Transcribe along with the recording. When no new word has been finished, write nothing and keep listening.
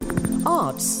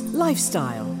arts,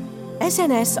 lifestyle.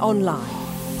 SNS Online.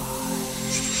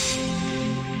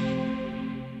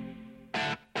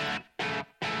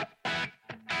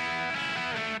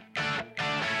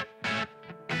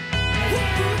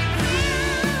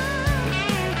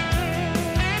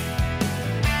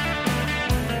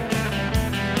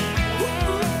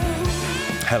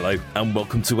 Hello and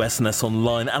welcome to SNS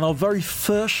Online and our very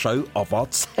first show of our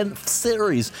 10th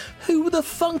series. Who would have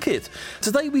thunk it?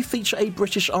 Today we feature a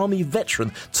British Army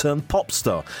veteran turned pop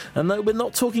star. And no, we're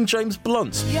not talking James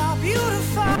Blunt. You're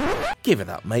beautiful. Give it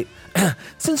up, mate.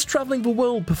 Since travelling the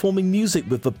world performing music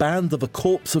with the band of a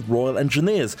Corps of Royal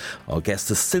Engineers, our guest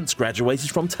has since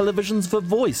graduated from television's The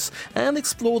Voice and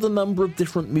explored a number of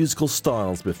different musical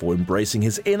styles before embracing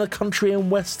his inner country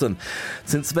and western.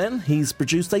 Since then, he's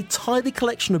produced a tidy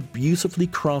collection of beautifully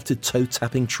crafted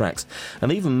toe-tapping tracks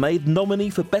and even made nominee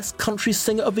for Best Country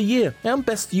Singer of the Year and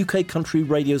Best UK Country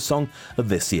Radio Song of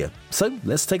this year. So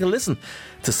let's take a listen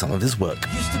to some of his work.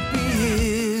 Used to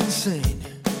be insane,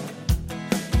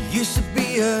 used to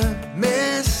be a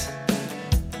mess.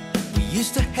 We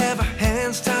used to have our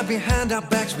hands tied behind our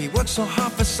backs. We worked so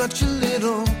hard for such a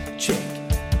little check.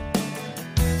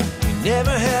 We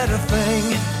never had a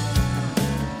thing,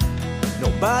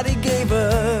 nobody gave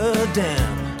a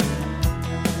damn.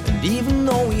 And even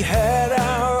though we had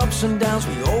our ups and downs,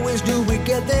 we always knew we'd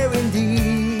get there in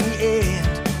the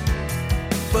end.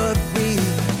 But we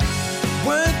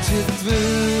worked it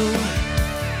through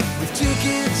with 2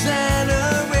 kids and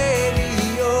a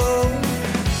radio.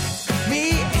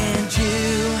 Me and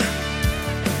you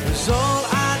was all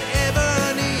I'd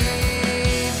ever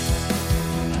need.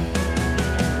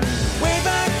 Way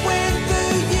back when the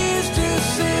years just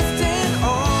sifted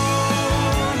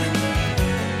on,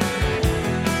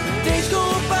 days go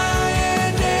by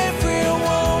and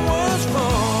everyone was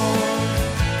wrong.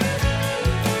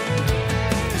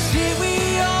 'Cause here we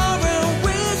are and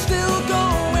we're still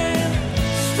going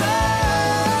strong.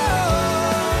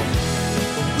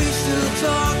 But we still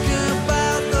talk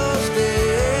about those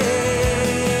days.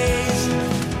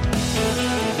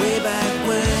 Way back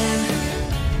when.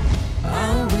 I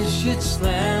wish you'd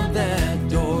slam that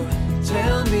door.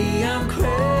 Tell me I'm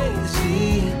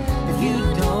crazy if you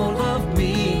don't love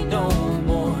me no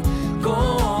more. Go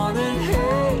on and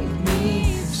hate me.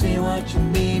 Say what you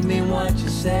mean what you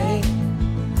say.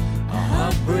 A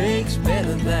heart breaks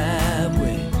better that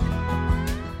way.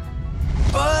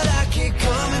 But I keep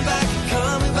coming back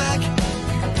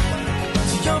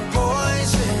to your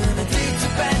poison,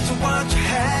 addicted back to what you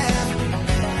have.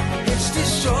 It's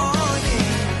destroying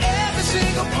every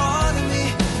single part of me.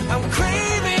 I'm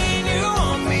craving you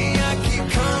on me. I keep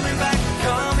coming back to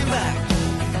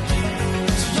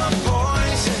your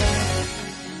poison.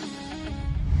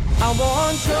 I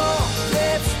want your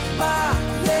lips, my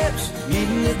lips,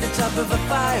 meeting at the top of a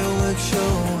fireworks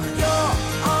show. Your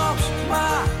arms,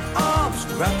 my arms,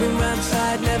 wrapping around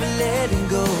tight, never letting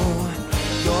go.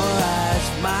 Your eyes,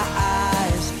 my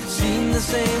eyes, seeing the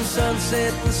same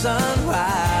sunset and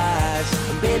sunrise.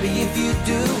 And baby, if you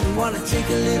do wanna take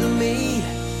a little me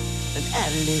and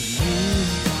add a little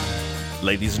you.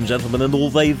 Ladies and gentlemen and all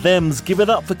they thems, give it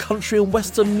up for country and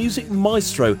western music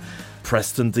maestro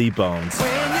Preston D. Barnes. When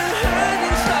you're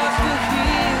hurting starts to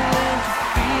heal and you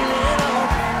feel it all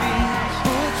beats.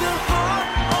 Put your heart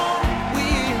on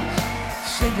wheels.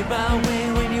 Send it my way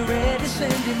when you're ready,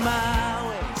 send it my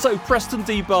way. So Preston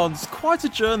D. Barnes, quite a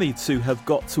journey to have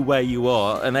got to where you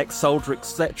are, an ex-soldier,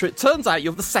 etc. It turns out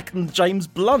you're the second James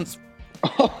Blunt.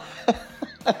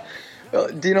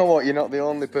 Do you know what? You're not the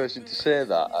only person to say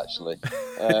that, actually.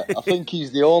 I think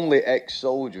he's the only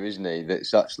ex-soldier, isn't he,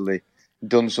 that's actually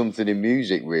done something in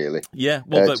music, really. Yeah.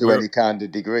 Well, to any kind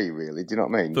of degree, really. Do you know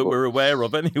what I mean? That we're aware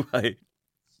of, anyway.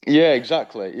 Yeah,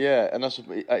 exactly. Yeah, and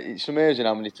it's amazing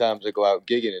how many times I go out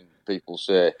gigging and people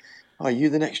say, "Oh, are you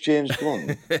the next James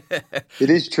Blunt?" It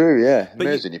is true, yeah.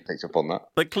 Amazing you picked up on that.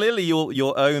 But clearly you're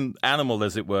your own animal,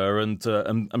 as it were, and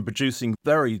producing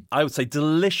very, I would say,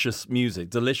 delicious music,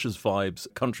 delicious vibes,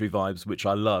 country vibes, which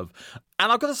I love.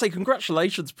 And I've got to say,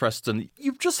 congratulations, Preston.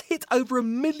 You've just hit over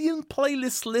 1 million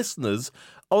playlist listeners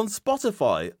on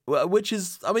Spotify, which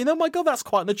is, I mean, oh my God, that's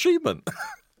quite an achievement.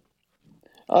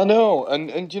 I know,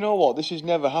 and you know what? This has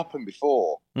never happened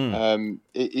before.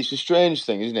 It's a strange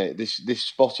thing, isn't it? This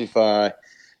Spotify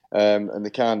and the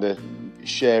kind of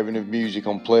sharing of music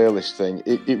on playlist thing.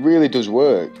 It really does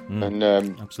work, and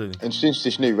absolutely. And since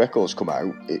this new record's come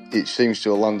out, it seems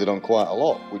to have landed on quite a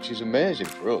lot, which is amazing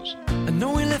for us. I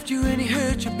know he left you and he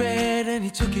hurt you bad, and he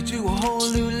took you to a whole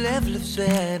new level of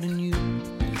sad, and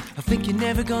I think you're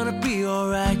never gonna be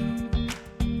alright.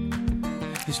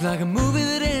 It's like a movie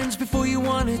that ends before you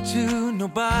want it to.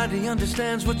 Nobody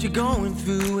understands what you're going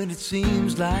through, and it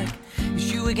seems like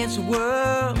it's you against the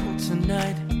world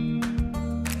tonight.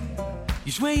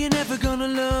 You swear you're never gonna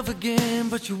love again,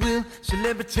 but you will, so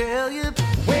let me tell you.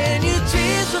 When your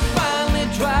tears are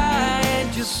finally dry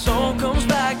and your soul comes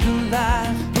back to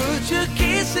life, put your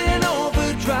kiss in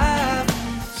overdrive.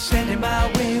 Send it my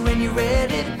way when you're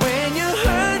ready. When your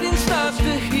hurting starts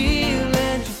to heal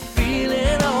and you're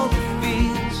feeling all the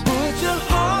feels, put your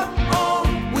heart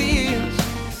on wheels.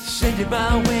 Send it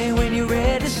my way when you're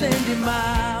ready. Send it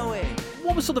my way.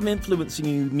 What was sort of influencing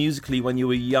you musically when you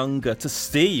were younger to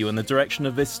steer you in the direction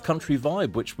of this country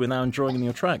vibe, which we're now enjoying in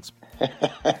your tracks?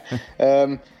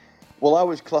 Well, I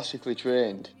was classically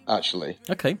trained, actually.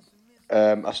 Okay.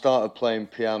 I started playing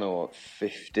piano at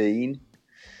 15.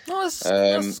 Oh,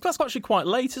 that's actually quite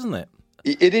late, isn't it?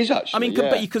 It is actually. I mean,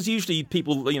 yeah. because usually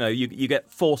people, you get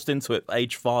forced into it at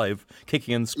age 5,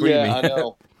 kicking and screaming.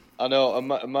 Yeah, I know. And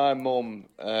my mum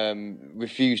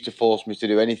refused to force me to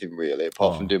do anything really,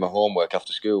 apart from do my homework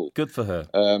after school. Good for her.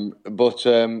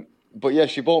 But yeah,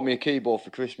 she bought me a keyboard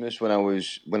for Christmas when I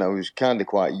was kind of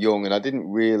quite young, and I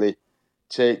didn't really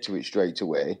take to it straight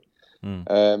away.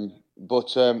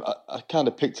 But I kind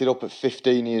of picked it up at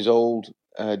 15 years old.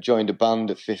 Joined a band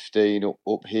at 15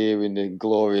 up here in the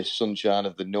glorious sunshine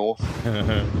of the north.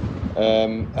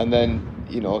 And then,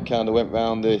 I kind of went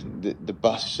round the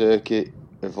bass circuit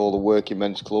of all the working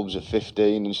men's clubs at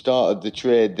 15 and started the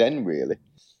trade then, really.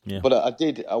 Yeah. But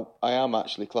I am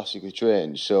actually classically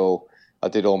trained, so I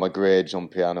did all my grades on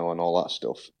piano and all that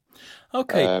stuff.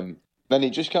 Okay. Then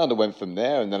it just kind of went from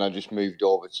there, and then I just moved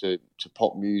over to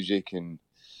pop music and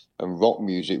rock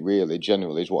music, really,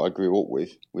 generally, is what I grew up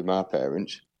with my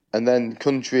parents. And then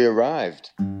country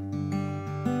arrived.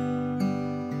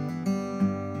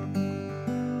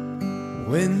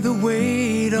 When the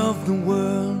weight of the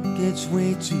world gets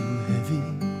way too heavy,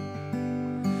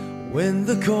 when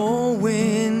the cold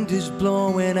wind is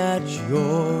blowing at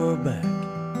your back,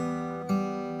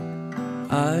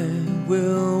 I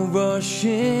will rush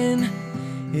in.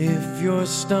 If you're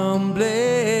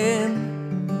stumbling,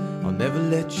 I'll never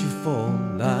let you fall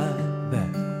like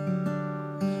that.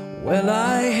 Well,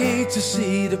 I hate to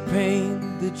see the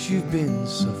pain that you've been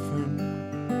suffering,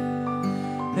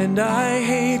 and I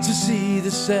hate to see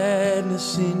the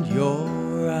sadness in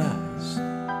your eyes.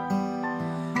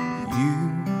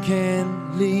 You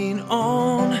can lean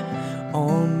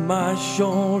on my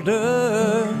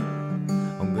shoulder.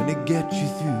 I'm gonna get you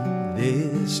through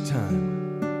this time.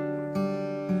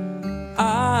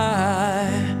 I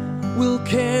will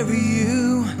carry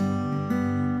you.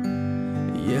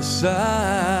 Yes,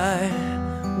 I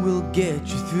will get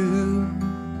you through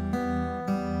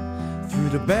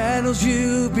the battles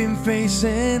you've been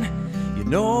facing. You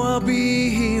know I'll be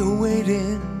here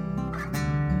waiting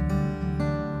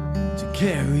to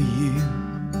carry you.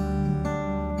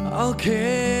 I'll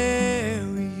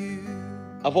carry you.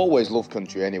 I've always loved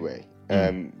country anyway,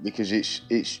 because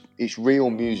it's real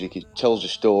music. It tells a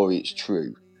story. It's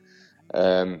true.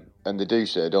 And they do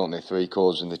say, don't they, 3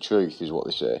 chords and the truth is what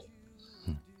they say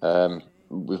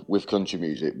with country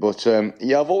music. But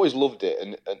yeah, I've always loved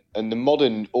it. And the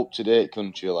modern, up-to-date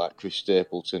country like Chris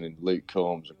Stapleton and Luke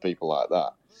Combs and people like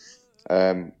that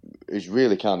has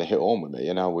really kind of hit home with me.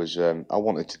 And I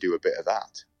wanted to do a bit of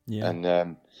that. Yeah.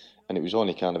 And it was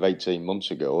only kind of 18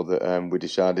 months ago that we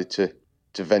decided to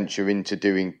venture into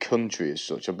doing country as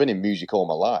such. I've been in music all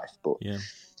my life, but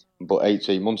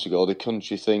 18 months ago the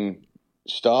country thing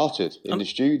started in the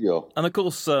studio. And of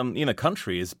course,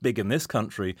 country is big in this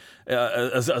country,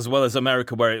 as well as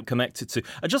America, where it connected to.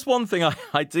 And just one thing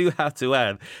I do have to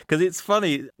add, because it's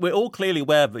funny, we're all clearly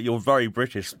aware that you're very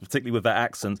British, particularly with that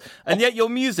accent, and yet your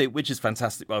music, which is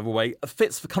fantastic, by the way,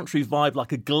 fits the country vibe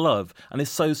like a glove and is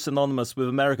so synonymous with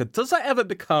America. Does that ever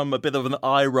become a bit of an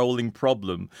eye-rolling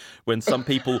problem when some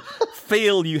people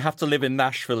feel you have to live in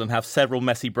Nashville and have several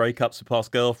messy breakups with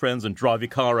past girlfriends and drive your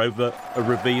car over a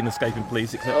ravine escaping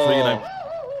police, etc.?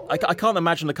 I can't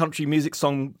imagine a country music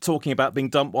song talking about being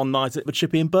dumped one night at the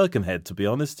Chippy in Birkenhead, to be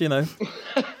honest, You know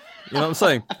what I'm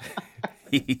saying?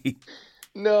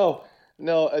 No,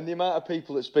 and the amount of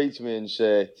people that speak to me and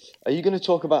say, are you going to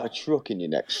talk about a truck in your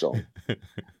next song?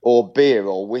 Or beer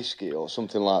or whiskey or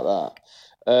something like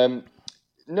that?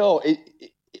 No,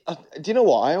 do you know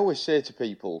what? I always say to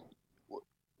people,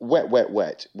 Wet, Wet,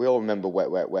 Wet. We all remember Wet,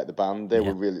 Wet, Wet, the band.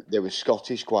 They were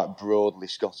Scottish, quite broadly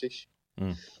Scottish.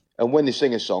 And when they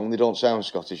sing a song, they don't sound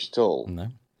Scottish at all. No.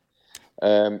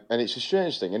 And it's a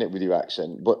strange thing, isn't it, with your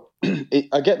accent? But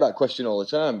I get that question all the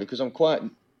time because I'm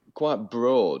quite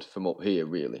broad from up here,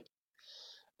 really.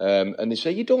 And they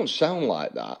say, you don't sound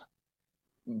like that.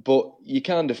 but you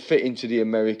kind of fit into the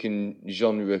American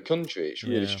genre country. It's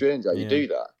really strange how you do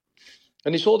that.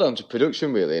 And it's all down to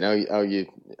production, really, and how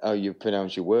you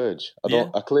pronounce your words.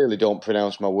 I clearly don't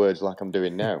pronounce my words like I'm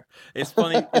doing now. It's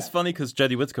funny. It's funny because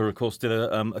Jodie Whittaker, of course, did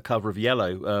a cover of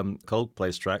Yellow,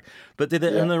 Coldplay's track, but did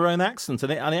it in their own accent,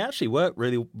 and it actually worked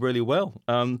really, really well.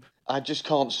 I just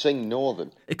can't sing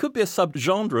Northern. It could be a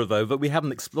subgenre, though, that we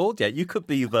haven't explored yet. You could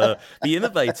be the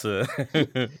innovator.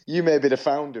 You may be the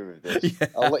founder of this. Yeah.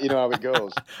 I'll let you know how it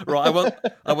goes. Right, I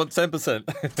want 10%.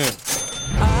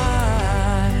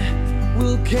 I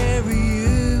will carry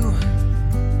you.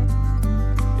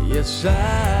 Yes,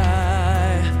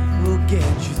 I will get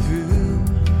you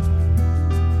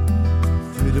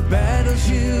through the battles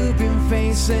you've been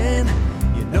facing.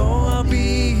 You know I'll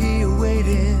be here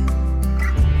waiting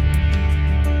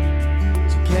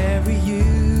to carry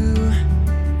you.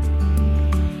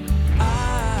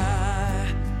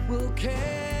 I will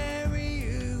carry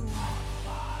you.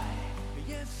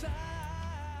 Yes,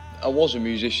 I was a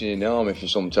musician in the army for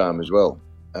some time as well.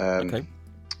 Okay.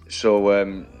 So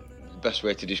the best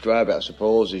way to describe it, I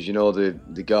suppose, is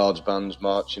the guards bands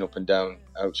marching up and down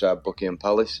outside Buckingham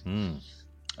Palace.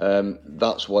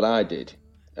 That's what I did.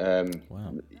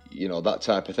 Wow. That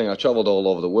type of thing. I travelled all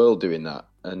over the world doing that.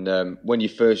 And when you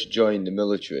first join the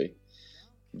military,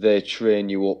 they train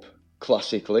you up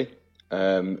classically,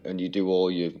 and you do all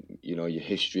your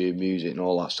history, music, and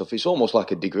all that stuff. It's almost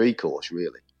like a degree course,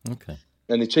 really. Okay.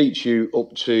 And they teach you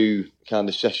up to kind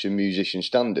of session musician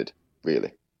standard,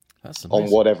 really. That's amazing.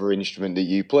 On whatever instrument that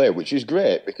you play, which is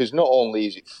great because not only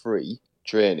is it free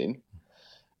training,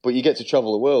 but you get to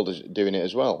travel the world doing it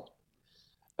as well.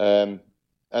 And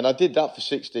I did that for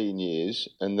 16 years,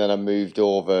 and then I moved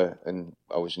over and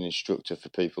I was an instructor for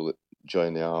people that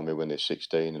join the army when they're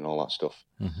 16 and all that stuff.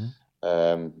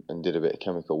 And did a bit of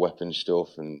chemical weapons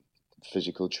stuff and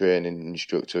physical training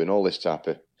instructor and all this type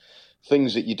of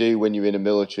things that you do when you're in the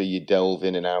military. You delve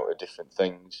in and out of different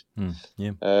things.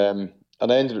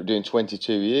 And I ended up doing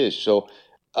 22 years. So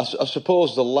I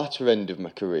suppose the latter end of my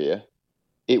career,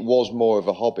 it was more of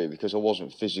a hobby because I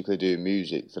wasn't physically doing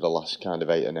music for the last kind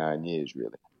of 8 or 9 years,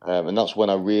 really. And that's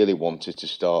when I really wanted to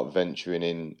start venturing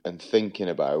in and thinking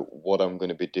about what I'm going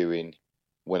to be doing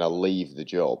when I leave the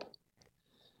job.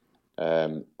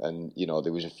 And,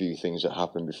 there was a few things that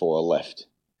happened before I left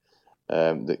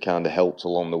that kind of helped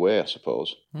along the way, I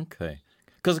suppose. Okay.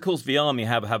 Because, of course, the army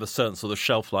have a certain sort of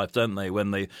shelf life, don't they,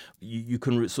 when you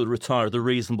can sort of retire at a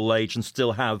reasonable age and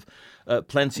still have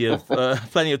plenty of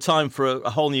time for a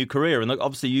whole new career. And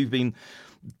obviously you've been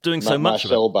doing so much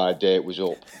of it. My sell-by date was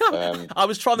up. I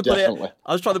was trying to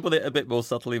put it a bit more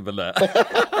subtly than that.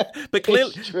 But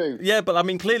clearly, it's true. Yeah, but I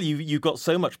mean, clearly you've got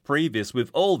so much previous with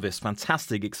all this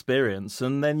fantastic experience,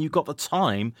 and then you've got the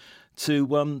time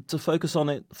to focus on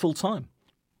it full time.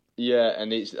 Yeah,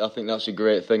 and I think that's a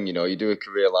great thing. You do a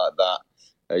career like that,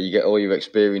 you get all your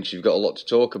experience. You've got a lot to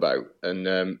talk about, and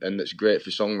that's great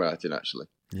for songwriting, actually.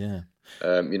 Yeah.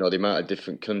 The amount of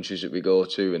different countries that we go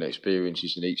to and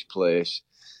experiences in each place,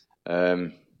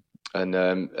 and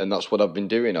that's what I've been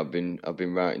doing. I've been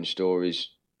writing stories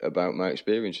about my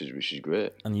experiences, which is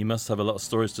great. And you must have a lot of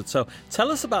stories to tell. Tell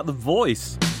us about the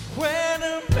voice. When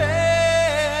a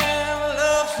man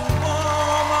loves a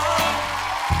woman,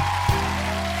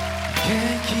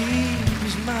 can't keep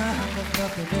his mind off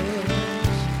nothing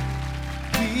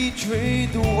else. He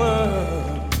trade the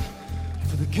world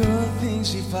for the good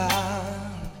things he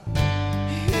found.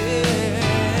 Yeah.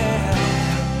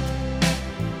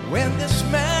 When this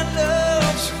man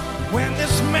loves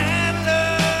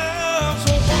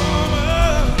a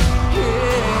woman,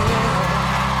 yeah,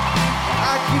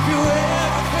 I give you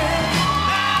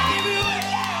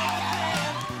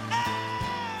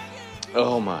everything.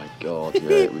 Oh my God!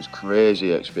 Yeah, it was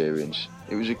crazy experience.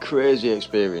 It was a crazy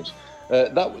experience.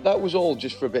 That was all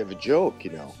just for a bit of a joke,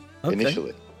 Okay.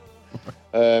 Initially.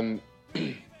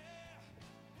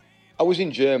 I was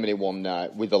in Germany one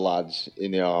night with the lads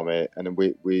in the army, and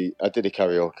I did a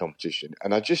karaoke competition,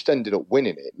 and I just ended up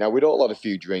winning it. Now, we'd all had a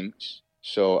few drinks,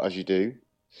 so as you do.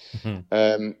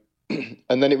 And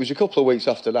then it was a couple of weeks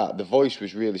after that, The Voice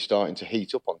was really starting to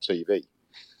heat up on TV.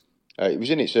 It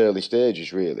was in its early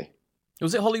stages, really.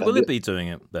 Was it Holly Willoughby doing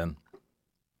it then?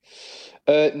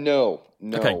 No.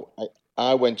 Okay.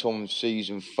 I went on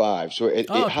season 5, so it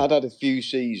had a few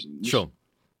seasons. Sure.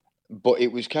 But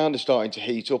it was kind of starting to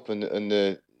heat up, and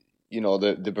the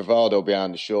bravado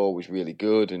behind the show was really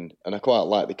good, and I quite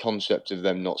like the concept of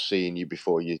them not seeing you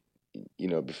before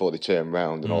before they turn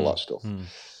round and all that stuff.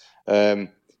 And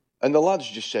the lads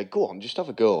just said, "Go on, just have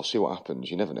a go, see what happens.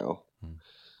 You never know."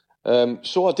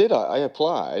 So I did. I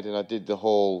applied, and I did the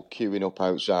whole queuing up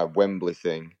outside Wembley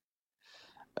thing.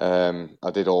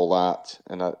 I did all that,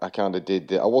 and I kind of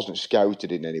did. I wasn't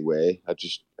scouted in any way. I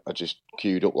just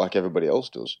queued up like everybody else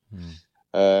does.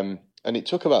 And it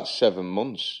took about 7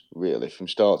 months, really, from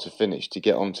start to finish, to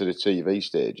get onto the TV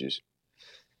stages.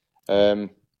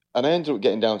 And I ended up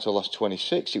getting down to the last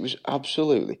 26. It was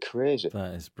absolutely crazy.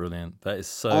 That is brilliant. That is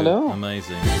so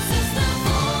amazing.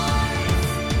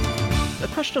 A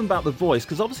question about The Voice,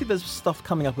 because obviously there's stuff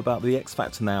coming up about the X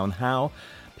Factor now and how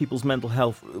people's mental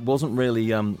health wasn't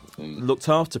really looked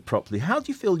after properly. How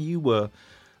do you feel you were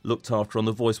looked after on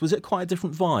The Voice? Was it quite a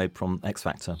different vibe from X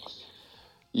Factor?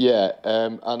 Yeah,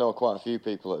 I know quite a few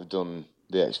people that have done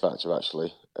the X Factor,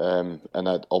 actually. And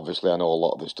obviously I know a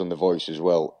lot that's done The Voice as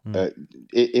well.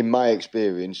 In my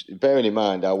experience, bearing in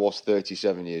mind I was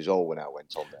 37 years old when I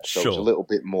went on there, so it was a little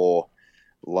bit more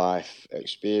life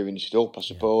experienced up, I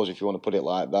suppose, if you want to put it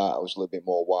like that. I was a little bit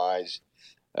more wise.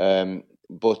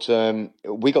 But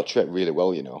we got treated really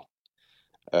well, you know,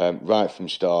 right from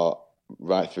start,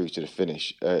 right through to the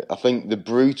finish. I think the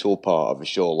brutal part of a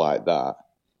show like that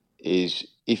is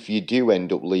if you do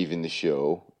end up leaving the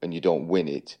show and you don't win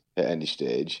it at any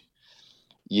stage,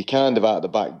 you're kind of out the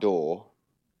back door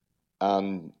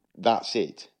and that's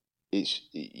it.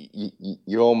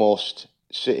 You're almost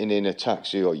sitting in a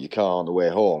taxi or your car on the way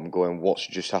home going, what's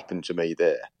just happened to me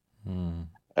there?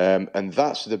 And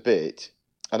that's the bit.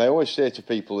 And I always say to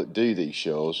people that do these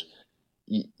shows,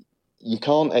 you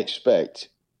can't expect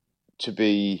to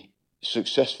be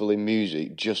successful in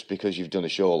music just because you've done a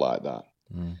show like that.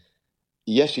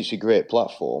 Yes, it's a great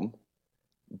platform,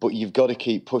 but you've got to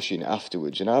keep pushing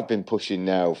afterwards. And I've been pushing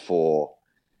now for,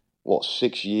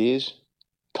 6 years,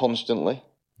 constantly.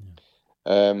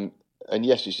 And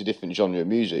yes, it's a different genre of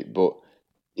music, but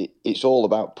it's all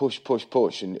about push,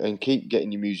 and keep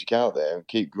getting your music out there and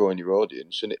keep growing your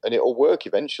audience, and it'll work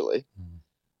eventually.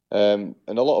 And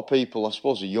a lot of people, I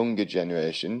suppose, a younger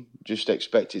generation, just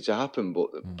expect it to happen,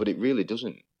 but it really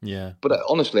doesn't. Yeah. But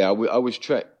honestly, I was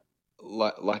treated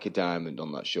like a diamond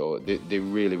on that show. They're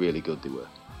really, really good. They were.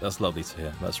 That's lovely to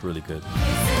hear. That's really good.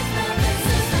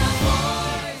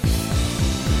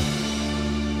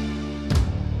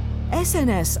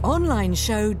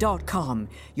 SNSOnlineShow.com,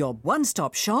 your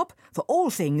one-stop shop for all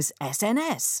things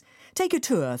SNS. Take a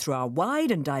tour through our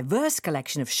wide and diverse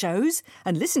collection of shows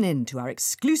and listen in to our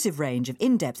exclusive range of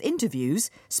in-depth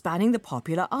interviews spanning the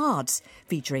popular arts,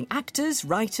 featuring actors,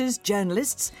 writers,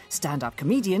 journalists, stand-up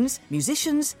comedians,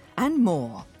 musicians, and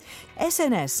more.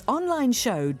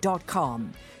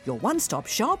 SNSOnlineShow.com, your one-stop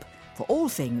shop for all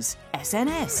things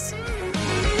SNS.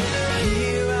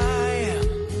 Here I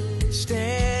am,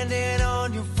 standing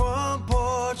on your front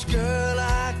porch, girl,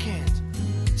 I can't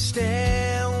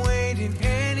stand waiting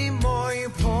anymore. You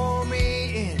pull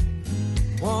me in,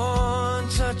 one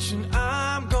touch and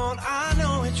I'm gone. I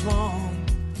know it's wrong,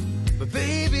 but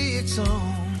baby, it's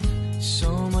on.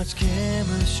 So much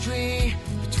chemistry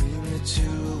between the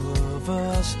two of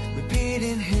us,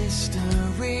 repeating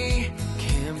history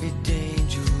can be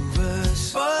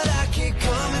dangerous, but I keep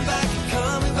coming back to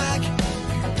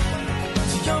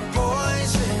your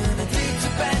poison,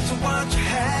 addicted back to what you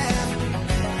have.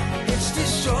 It's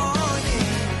destroying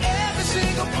every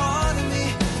single part of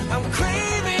me. I'm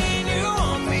craving you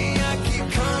on me. I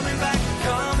keep coming back to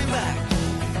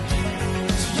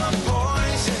your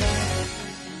poison.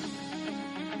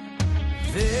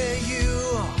 There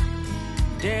you are,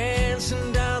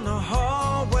 dancing down the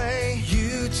hallway.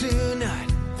 You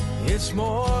tonight, it's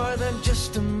more than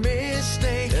just a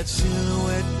mistake. That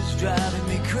silhouette is driving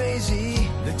me crazy.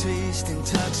 The taste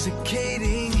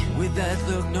intoxicating. With that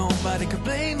look, nobody could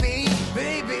blame me,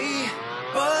 baby.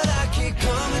 But I keep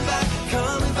coming back to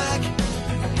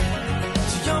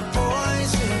your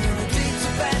poison,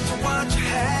 addicted back to what you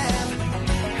have.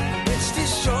 It's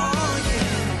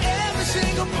destroying every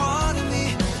single part of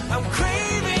me. I'm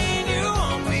craving you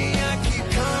on me. I keep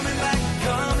coming back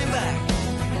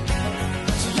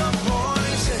to your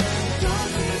poison.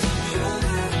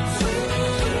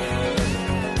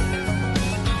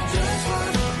 Just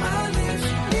one of my lips, to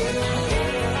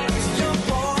your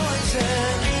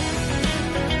poison.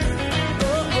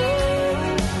 Oh,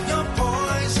 your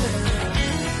poison.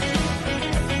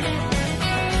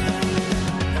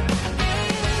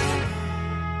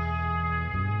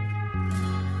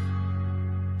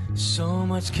 So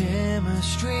much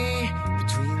chemistry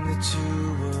between the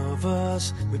two of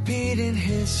us, repeating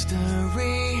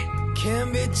history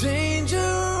can be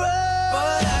dangerous,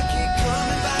 but I keep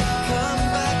coming back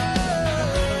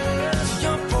to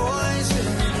your poison,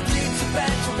 addicted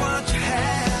back to what you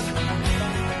have.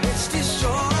 It's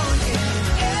destroying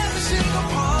every single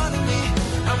part of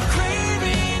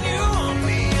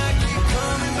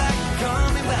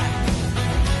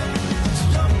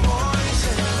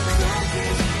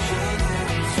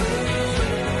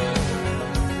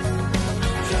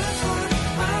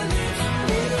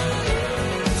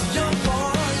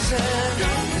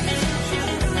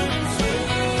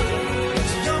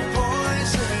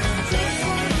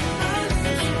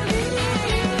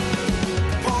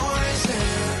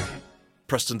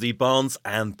Preston D. Barnes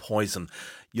and Poison.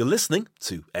 You're listening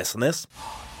to SNS.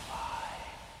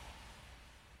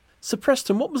 So,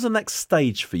 Preston, what was the next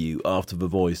stage for you after The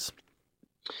Voice?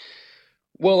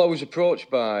 Well, I was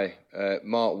approached by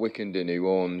Mark Wickenden, who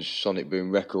owns Sonic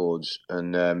Boom Records,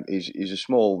 and he's a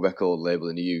small record label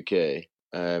in the UK,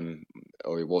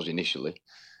 or he was initially.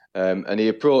 And he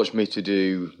approached me to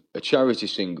do a charity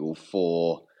single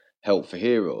for Help for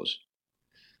Heroes,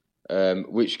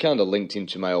 which kind of linked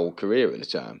into my old career at the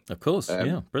time. Of course,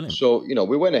 yeah, brilliant. So,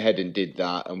 we went ahead and did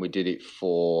that, and we did it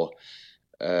for,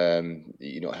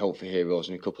 Help for Heroes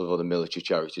and a couple of other military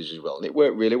charities as well, and it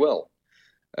worked really well.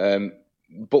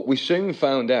 But we soon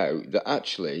found out that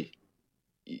actually,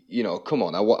 come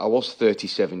on, I was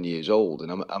 37 years old,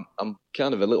 and I'm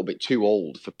kind of a little bit too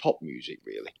old for pop music,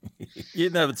 really.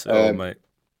 You're never too old, mate.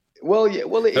 Well, yeah,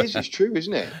 well, it is. It's true,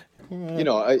 isn't it?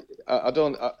 I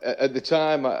don't. At the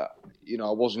time, I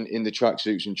wasn't in the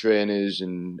tracksuits and trainers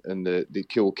and the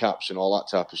cool caps and all that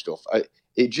type of stuff.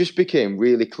 It just became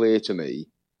really clear to me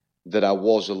that I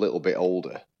was a little bit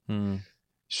older.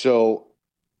 So,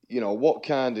 what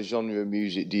kind of genre of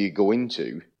music do you go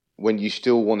into when you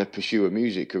still want to pursue a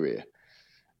music career?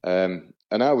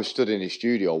 And I was stood in his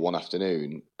studio one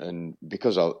afternoon, and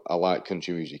because I like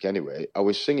country music anyway, I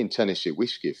was singing Tennessee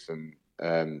Whiskey from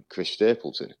Chris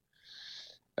Stapleton,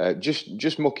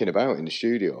 just mucking about in the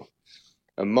studio.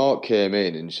 And Mark came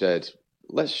in and said,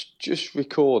 "Let's just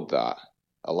record that.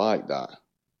 I like that."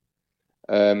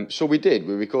 So we did.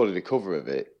 We recorded a cover of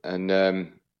it, and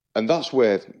that's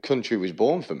where country was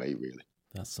born for me, really.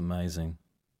 That's amazing.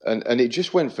 And it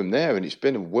just went from there, and it's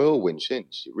been a whirlwind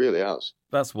since. It really has.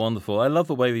 That's wonderful. I love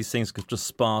the way these things could just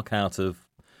spark out of...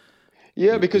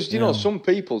 Yeah, because, some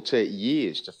people take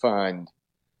years to find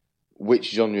which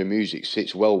genre of music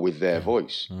sits well with their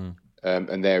voice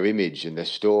and their image and their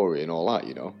story and all that,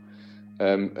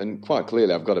 And quite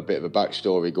clearly, I've got a bit of a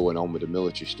backstory going on with the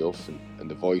military stuff and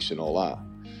the voice and all that.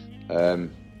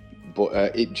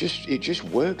 But it just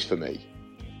works for me.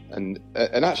 And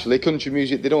actually, country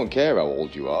music, they don't care how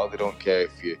old you are. They don't care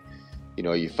if you're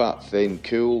fat, thin,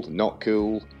 cool, not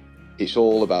cool. It's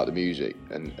all about the music,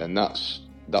 and that's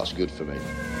good for me.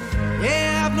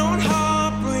 Yeah, I've known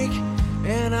heartbreak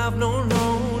and I've known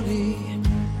lonely.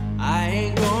 I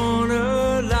ain't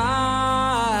gonna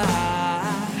lie.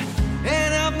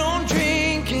 And I've known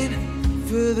drinking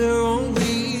for the wrong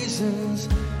reasons.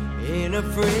 Ain't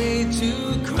afraid to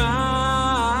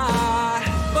cry.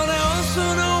 But I also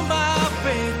know my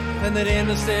faith, and that in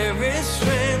us there is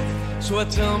strength. So I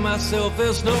tell myself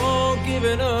there's no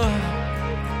giving up.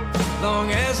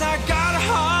 Long as I got a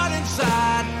heart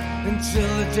inside, until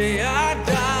the day I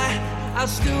die, I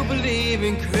still believe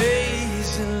in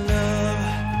crazy love.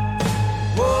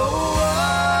 Whoa, whoa,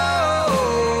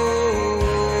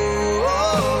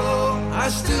 whoa, I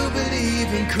still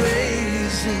believe in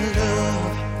crazy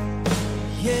love.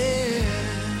 Yeah.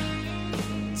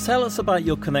 Tell us about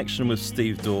your connection with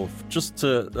Steve Dorff. Just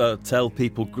to tell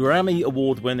people, Grammy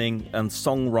Award-winning and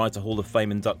Songwriter Hall of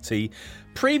Fame inductee,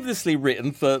 previously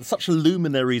written for such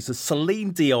luminaries as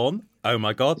Celine Dion, oh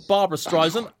my God, Barbara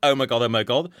Streisand, oh my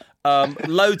God,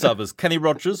 loads of others, Kenny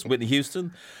Rogers, Whitney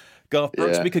Houston, Garth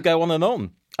Brooks, we could go on and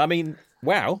on. I mean,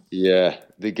 wow. Yeah,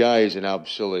 the guy is an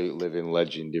absolute living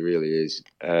legend, he really is.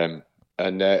 And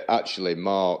actually,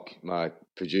 Mark, my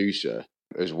producer,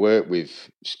 has worked with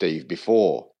Steve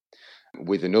before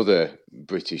with another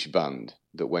British band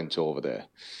that went over there.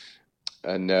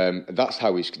 And that's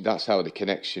how the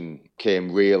connection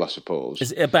came real, I suppose.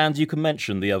 Is it a band you can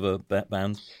mention, the other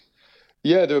band?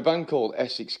 Yeah, they're a band called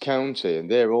Essex County,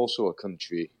 and they're also a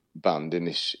country band in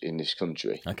this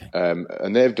country. Okay.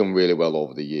 And they've done really well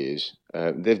over the years.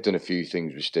 They've done a few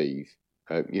things with Steve,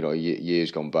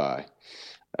 years gone by.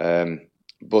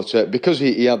 But because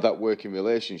he had that working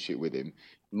relationship with him,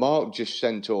 Mark just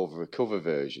sent over a cover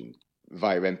version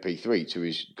via MP3 to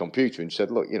his computer and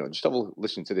said, look, just have a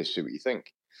listen to this, see what you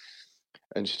think.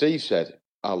 And Steve said,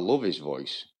 I love his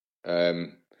voice.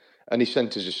 And he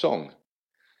sent us a song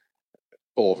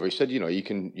over. He said, you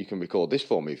can record this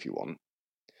for me if you want.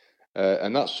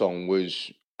 And that song was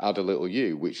Add a Little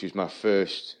You, which was my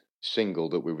first single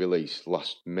that we released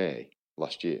last year.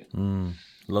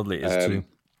 Lovely, it's true.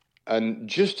 And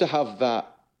just to have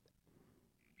that,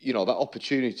 that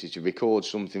opportunity to record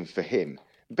something for him,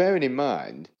 bearing in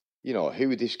mind,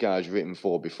 who this guy's written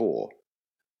for before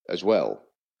as well.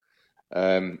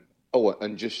 And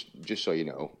just so you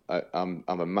know, I'm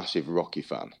a massive Rocky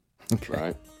fan,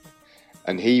 right?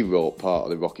 And he wrote part of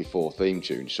the Rocky IV theme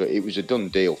tune, so it was a done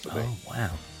deal for me. Oh,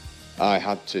 wow. I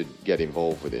had to get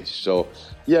involved with this. So,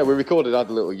 yeah, we recorded Add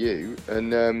a Little You,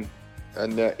 and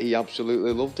he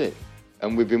absolutely loved it.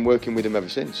 and we've been working with him ever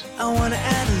since. I wanna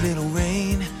add a little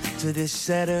rain to this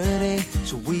Saturday,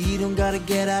 so we don't gotta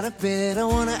get out of bed. I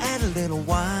wanna add a little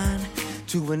wine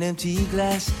to an empty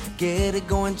glass, get it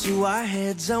going to our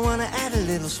heads. I wanna add a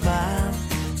little smile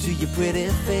to your pretty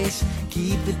face,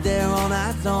 keep it there all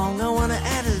night long. I wanna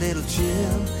add a little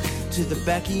chill to the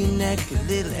back of your neck, a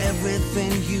little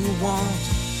everything you want.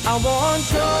 I want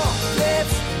your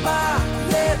lips, my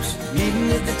lips, meeting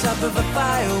at the top of a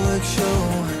fireworks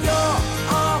show. Your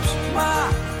arms, my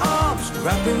arms,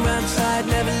 wrapping around side,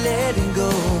 never letting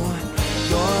go.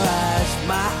 Your eyes,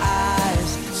 my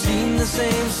eyes, seeing the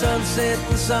same sunset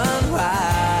and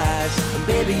sunrise. And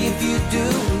baby, if you do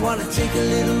want to take a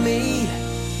little me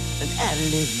and add a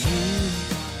little you.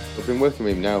 We've been working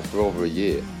with him now for over a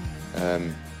year.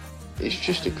 It's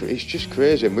just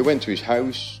crazy. And we went to his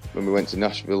house when we went to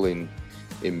Nashville in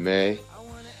May.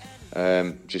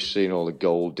 Just seeing all the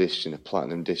gold discs and the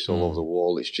platinum discs all over the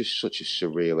wall. It's just such a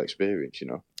surreal experience, you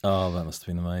know. Oh, that must have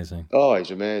been amazing. Oh, it's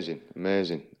amazing.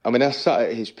 I mean, I sat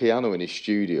at his piano in his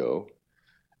studio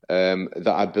that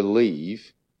I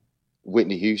believe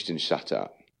Whitney Houston sat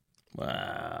at.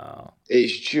 Wow.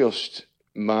 It's just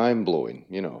mind-blowing,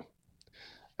 you know.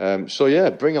 So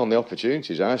yeah, bring on the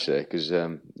opportunities, I say, because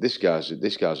this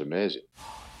guy's amazing.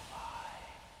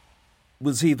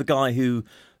 Was he the guy who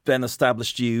then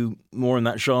established you more in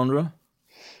that genre?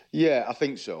 Yeah, I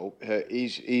think so.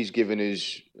 He's given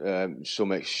us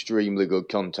some extremely good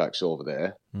contacts over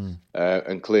there,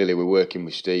 and clearly we're working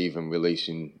with Steve and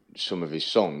releasing some of his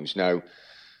songs now.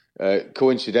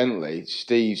 Coincidentally,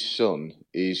 Steve's son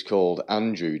is called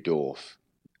Andrew Dorff,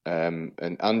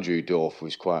 and Andrew Dorff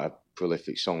was quite a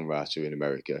prolific songwriter in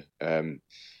America.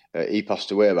 He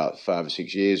passed away about 5 or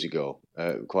 6 years ago,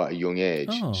 quite a young age.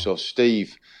 Oh. So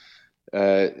Steve,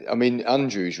 I mean,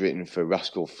 Andrew's written for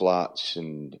Rascal Flatts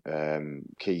and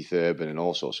Keith Urban and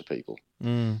all sorts of people.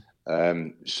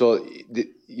 So,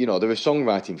 you know, they're a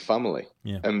songwriting family.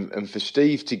 Yeah. And for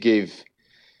Steve to give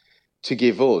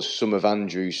us some of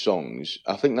Andrew's songs,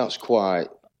 I think that's quite,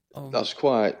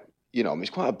 you know, I mean, it's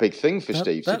quite a big thing for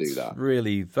Steve to do that.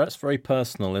 That's very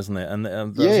personal, isn't it? And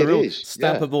there's a real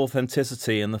stamp of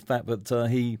authenticity in the fact that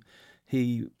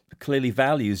he clearly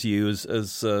values you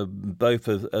as both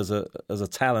as a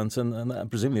talent and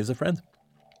presumably as a friend.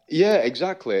 Yeah,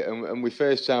 exactly. And we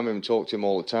FaceTime him and talk to him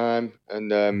all the time.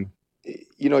 And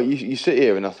you know, you sit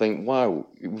here and I think, wow,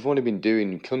 we've only been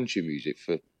doing country music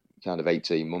for kind of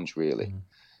 18 months, really,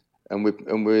 and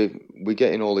we're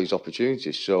getting all these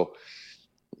opportunities. So,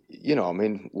 you know, I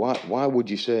mean, why would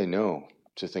you say no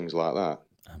to things like that?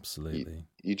 Absolutely.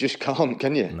 You just can't,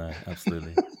 can you? No,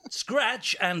 absolutely.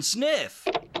 Scratch and Sniff.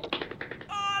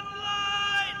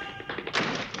 Online!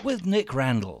 With Nick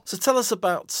Randall. So tell us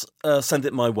about Send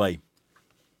It My Way.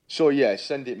 So, yeah,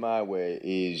 Send It My Way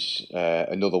is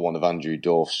another one of Andrew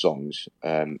Dorff's songs.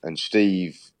 And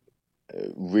Steve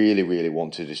really, really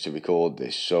wanted us to record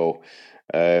this. So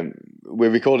we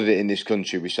recorded it in this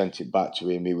country. We sent it back to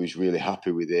him. He was really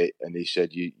happy with it. And he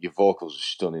said, your vocals are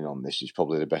stunning on this. It's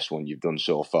probably the best one you've done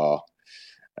so far.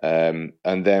 And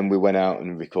then we went out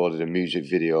and recorded a music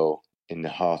video in the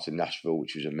heart of Nashville,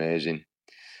 which was amazing.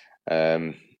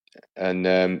 Yeah,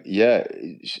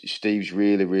 Steve's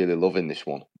really, really loving this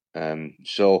one.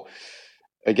 So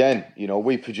again, you know,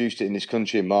 we produced it in this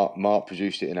country. Mark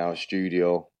produced it in our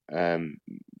studio,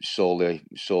 solely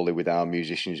with our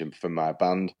musicians and from my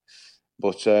band.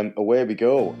 But away we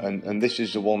go, and this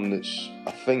is the one that's,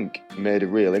 I think, made a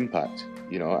real impact.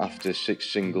 You know, after 6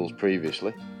 singles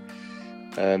previously,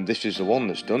 this is the one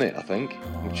that's done it, I think,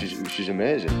 which is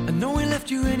amazing. I know he left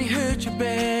you and he hurt you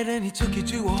bad, and he took you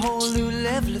to a whole new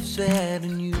level of sad,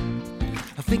 and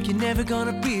I think you're never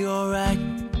gonna be alright.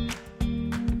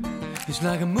 It's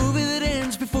like a movie that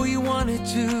ends before you want it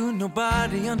to.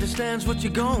 Nobody understands what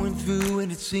you're going through,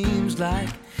 and it seems like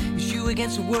it's you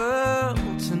against the world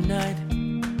tonight.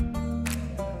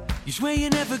 You swear you're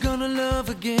never gonna love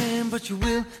again, but you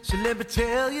will, so let me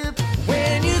tell you.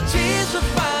 When your tears are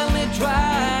finally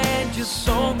dry and your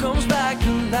soul comes back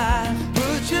to life,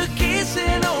 put your kiss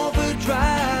in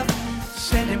overdrive.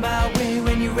 Send it my way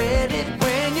when you're ready.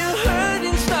 When your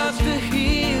hurting starts to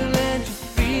heal and you're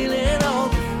feeling all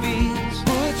the feels,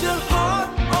 put your heart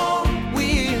on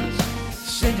wheels.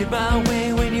 Send it my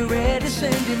way when you're ready.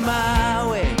 Send it my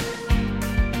way.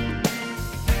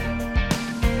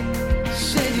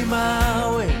 Send it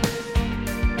my way.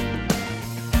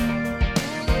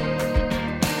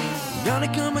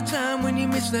 Gonna come a time when you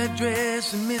miss that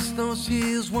dress and miss those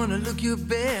heels, wanna look your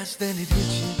best, then it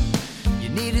hits you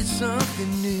needed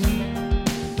something new.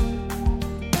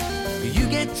 You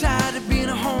get tired of being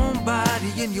a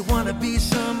homebody, and you wanna be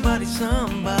somebody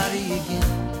again.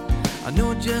 I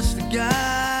know just the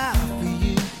guy for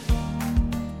you.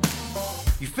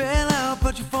 You fell out,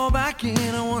 but you fall back in.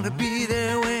 I wanna be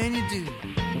there when you do.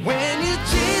 When your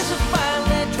tears are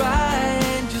finally dry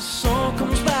and your soul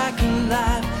comes back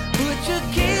alive, put your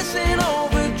kiss in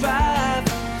overdrive.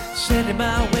 Send it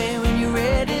my way when you're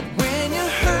ready. When your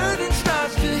hurting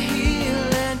starts to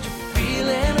heal and you're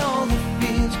feeling all the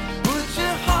feels, put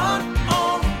your heart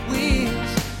on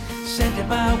wheels. Send it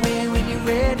my way when you're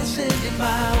ready. Send it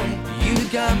my way. You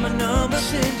got my number.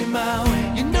 Send it my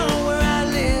way. You know where I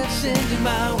live. Send it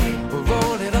my way. We'll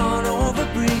roll it on over.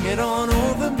 Bring it on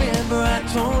over. Remember I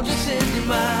told you. Send it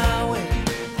my way.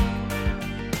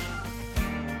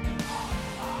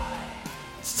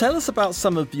 Tell us about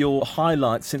some of your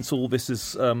highlights since all this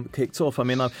has kicked off. I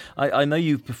mean, I know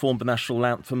you've performed the national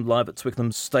anthem live at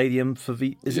Twickenham Stadium for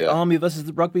the Army versus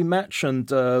the rugby match, and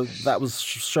that was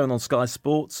shown on Sky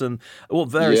Sports, and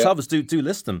various others. Do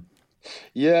list them.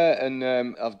 Yeah, and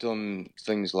I've done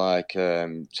things like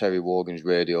Terry Wogan's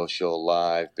radio show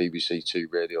live, BBC Two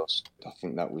radio. I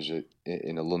think that was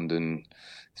in a London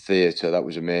theatre. That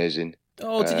was amazing.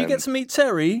 Oh, did you get to meet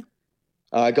Terry?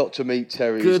 I got to meet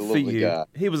Terry. Good He's a for lovely you. guy.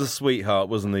 He was a sweetheart,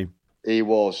 wasn't he? He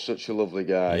was such a lovely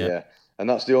guy, yeah. And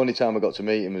that's the only time I got to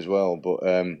meet him as well. But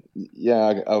I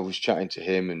was chatting to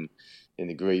him and in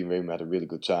the green room. I had a really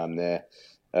good time there.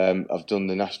 I've done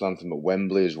the national anthem at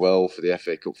Wembley as well for the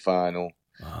FA Cup final.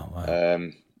 Oh, wow.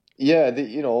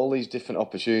 All these different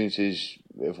opportunities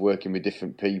of working with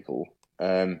different people.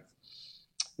 But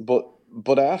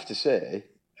I have to say,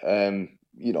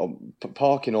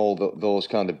 parking all those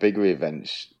kind of bigger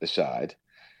events aside,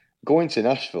 going to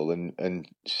Nashville and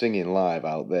singing live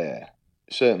out there,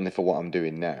 certainly for what I'm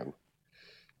doing now,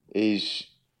 is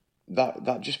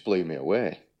that just blew me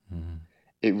away. Mm-hmm.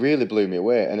 It really blew me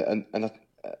away, and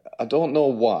I don't know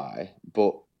why,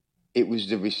 but it was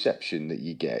the reception that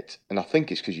you get, and I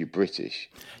think it's because you're British.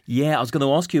 Yeah, I was going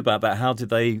to ask you about that. How did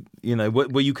they,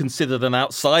 were you considered an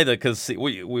outsider because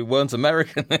we weren't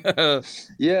American?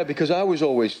 Yeah, because I was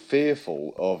always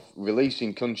fearful of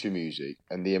releasing country music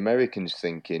and the Americans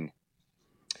thinking,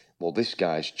 well, this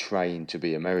guy's trying to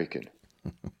be American.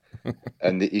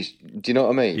 And do you know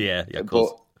what I mean? Yeah, of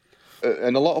course.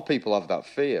 And a lot of people have that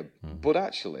fear. But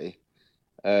actually,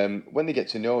 when they get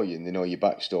to know you and they know your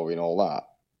backstory and all that,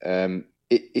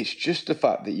 it's just the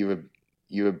fact that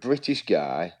you're a British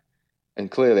guy,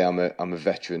 and clearly I'm a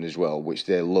veteran as well, which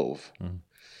they love,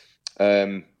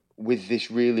 with this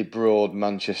really broad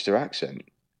Manchester accent,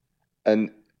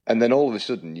 and then all of a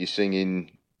sudden you're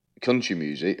singing country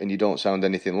music and you don't sound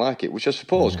anything like it, which I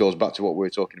suppose goes back to what we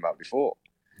were talking about before.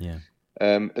 Yeah.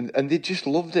 And they just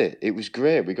loved it. It was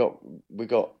great. We got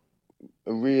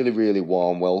a really, really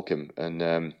warm welcome, and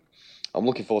I'm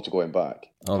looking forward to going back.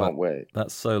 Can't wait.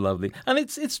 That's so lovely. And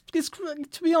it's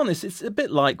to be honest, it's a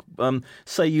bit like,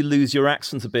 say you lose your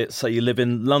accent a bit, say you live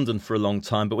in London for a long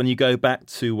time, but when you go back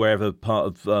to wherever part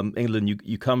of England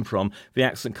you come from, the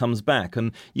accent comes back,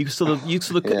 and you sort of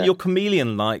you're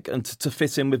chameleon-like, and to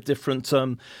fit in with different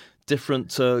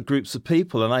groups of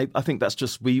people, and I think that's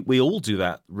just we all do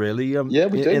that really.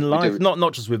 We do in life, we do.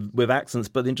 not just with accents,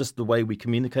 but in just the way we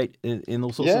communicate in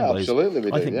all sorts of ways. Yeah, absolutely, we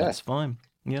do. I think that's fine.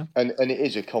 Yeah, and it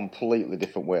is a completely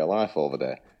different way of life over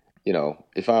there.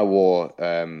 If I wore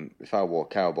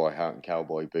cowboy hat and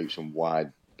cowboy boots and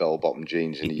wide bell-bottom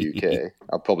jeans in the UK,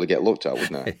 I'd probably get looked at,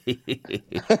 wouldn't I?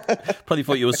 Probably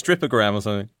thought you were a strippogram or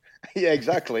something. Yeah,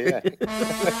 exactly. Yeah.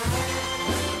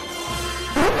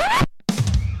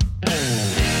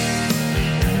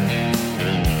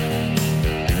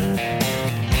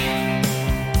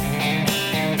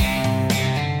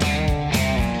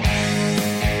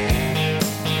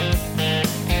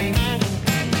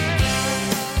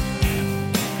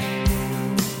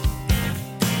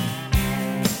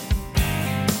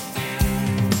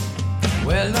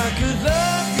 Well, I could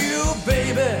love you,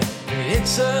 baby.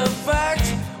 It's a fact.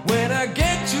 When I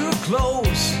get too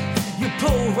close, you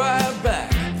pull right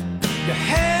back. Your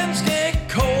hands get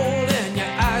cold and your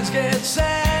eyes get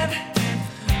sad.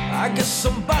 I guess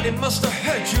somebody must have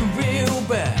hurt you real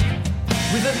bad.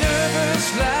 With a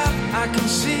nervous laugh, I can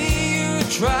see you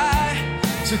try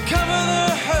to cover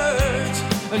the hurt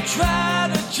and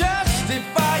try to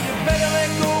justify. You better let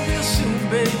go real soon,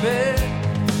 baby.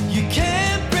 You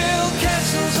can't build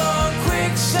castles on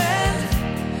quicksand.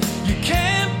 You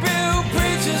can't build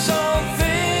bridges on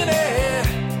thin air.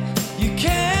 You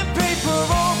can't paper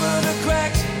over the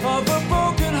cracks of a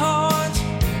broken heart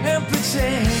and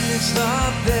pretend it's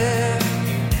not there.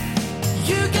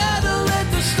 You gotta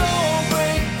let the storm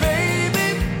break,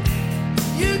 baby.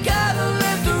 You gotta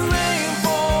let the rain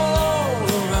fall all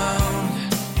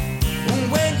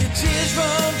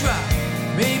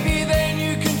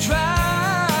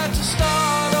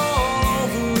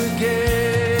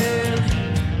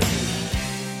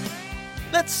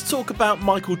talk about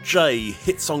Michael J,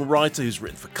 hit songwriter who's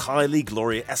written for Kylie,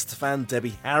 Gloria Estefan,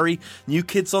 Debbie Harry, New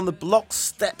Kids on the Block,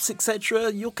 Steps,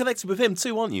 etc. You're connected with him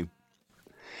too, aren't you?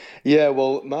 Yeah,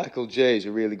 well, Michael J is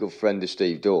a really good friend of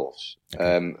Steve Dorff's.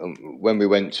 When we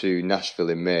went to Nashville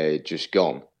in May, just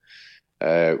gone,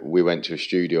 we went to a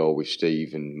studio with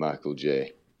Steve and Michael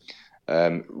J.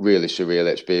 Really surreal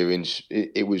experience.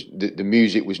 It was the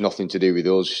music was nothing to do with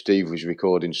us. Steve was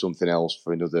recording something else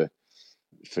for another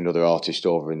artist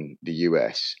over in the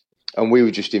US, and we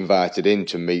were just invited in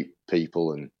to meet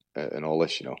people and all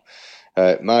this,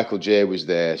 Michael J was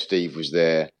there, Steve was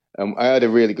there, and I had a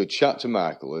really good chat to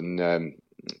Michael, and I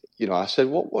said,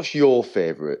 what's your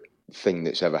favourite thing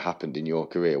that's ever happened in your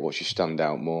career? What's your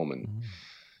standout moment?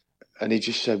 And he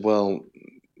just said, well,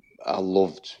 I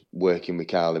loved working with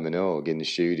Kylie Minogue in the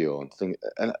studio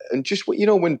and just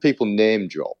when people name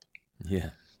drop. Yeah.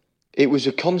 It was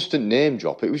a constant name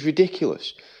drop. It was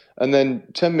ridiculous. And then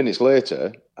 10 minutes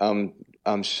later, I'm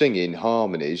singing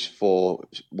harmonies for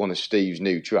one of Steve's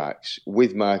new tracks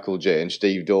with Michael J and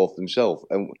Steve Dorff himself.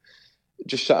 And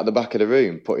just sat at the back of the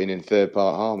room putting in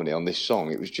third-part harmony on this song.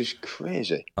 It was just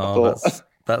crazy. Oh,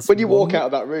 that's when you walk out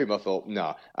of that room, I thought,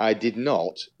 nah, I did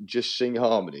not just sing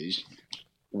harmonies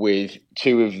with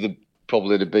two of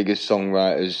probably the biggest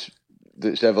songwriters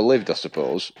that's ever lived, I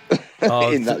suppose,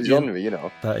 in that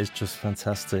genre, That is just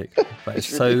fantastic. That is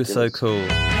so cool.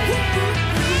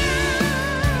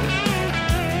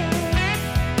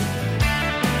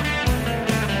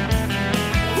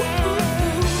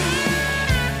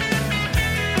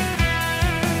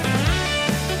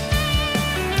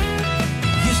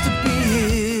 Used to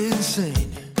be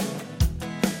insane.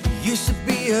 Used to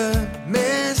be a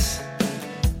mess.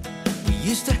 We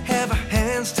used to have our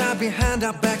hands tied behind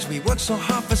our backs. We worked so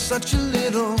hard for such a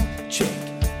little check.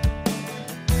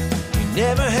 We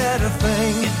never had a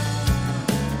thing.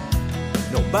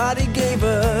 Nobody gave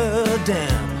a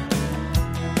damn.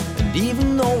 And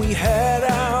even though we had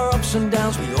our ups and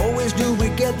downs, we always knew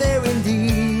we'd get there in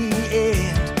the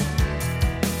end.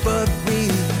 But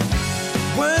we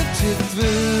worked it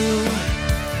through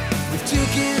with 2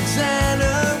 kids and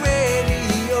a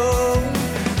radio.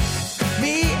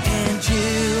 Me and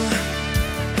you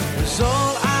was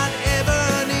all I'd ever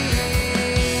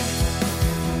need.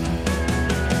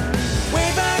 Way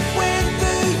back when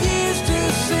the years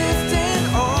just sifting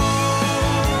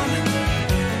on.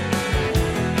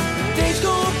 Days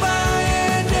go by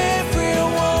and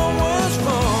everyone was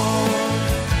wrong.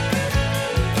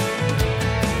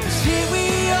 'Cause here we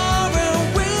are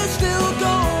and we're still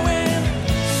going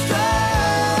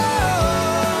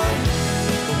strong.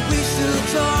 But we still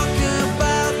talk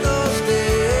about those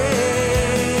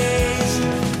days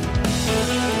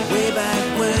way back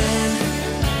when.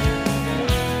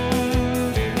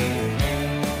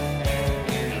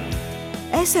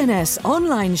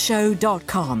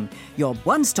 SNSOnlineShow.com, your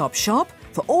one-stop shop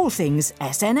for all things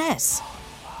SNS.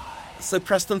 So,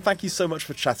 Preston, thank you so much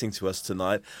for chatting to us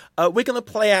tonight. We're going to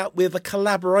play out with a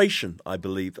collaboration, I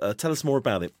believe. Tell us more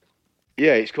about it.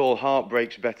 Yeah, it's called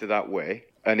Heartbreak's Better That Way,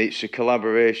 and it's a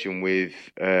collaboration with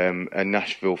a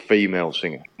Nashville female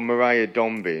singer, Mariah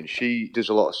Dombey, and she does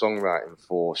a lot of songwriting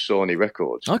for Sony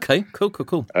Records. Okay,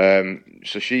 cool.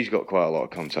 So she's got quite a lot of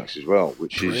contacts as well,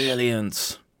 which is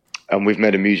Brilliant. And we've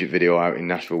made a music video out in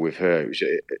Nashville with her,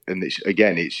 and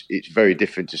it's very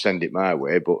different to send it my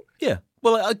way, but Yeah.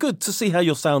 Well, good to see how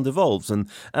your sound evolves and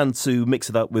to mix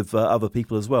it up with other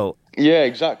people as well. yeah,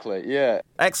 exactly, yeah.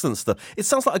 Excellent stuff. It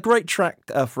sounds like a great track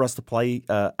for us to play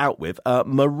out with.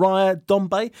 Mariah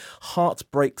Dombey, Heart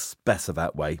Breaks Better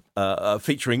That Way,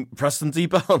 featuring Preston D.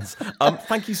 Barnes.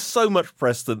 Thank you so much,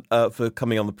 Preston, for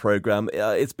coming on the programme.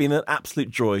 It's been an absolute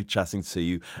joy chatting to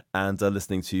you and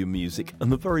listening to your music,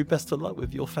 and the very best of luck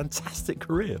with your fantastic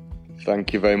career.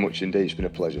 Thank you very much indeed. It's been a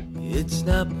pleasure. It's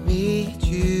not me, it's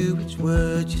you, it's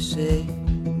what you say.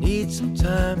 You need some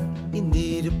time, you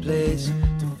need a place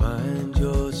to find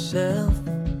yourself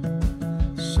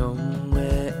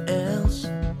somewhere else.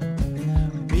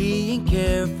 Being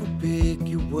careful, pick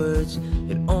your words.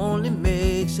 It only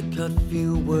makes a cut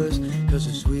feel worse. 'Cause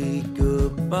a sweet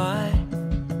goodbye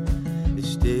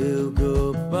is still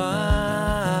goodbye.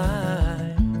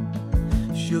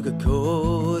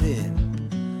 Sugarcoated,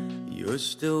 you're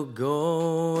still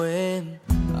going.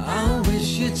 I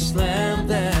wish you'd slam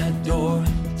that door.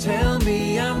 Tell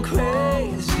me I'm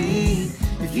crazy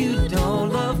if you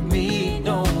don't love me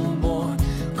no more.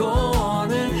 Go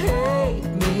on and hate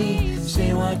me.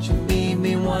 Say what you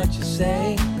mean what you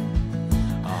say.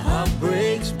 Our heart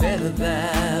breaks better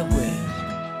that way.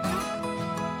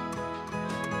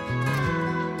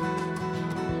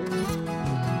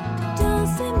 Don't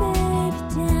say maybe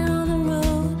down the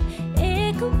road.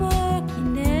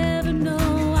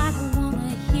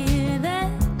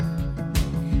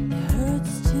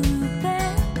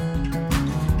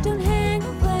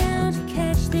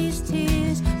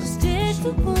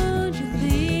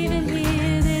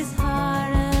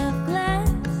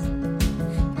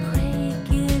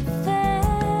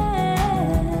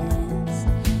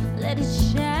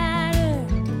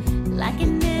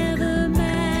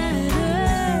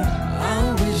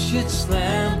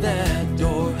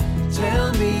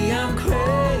 me I'm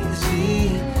crazy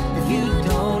if you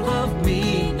don't love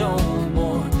me no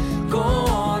more. Go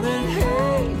on and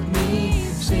hate me.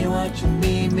 Say what you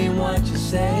mean what you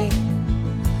say.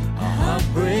 A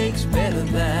heartbreak's better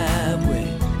that way.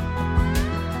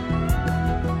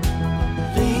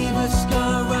 Leave a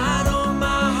scar right on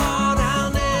my heart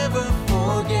I'll never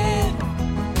forget.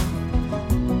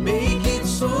 Make it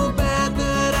so bad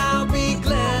that I'll be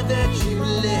glad that you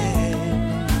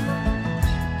left.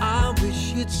 I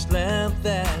wish you'd slam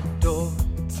that door.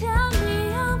 Tell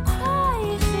me I'm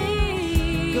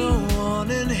crazy. Go on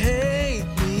and hate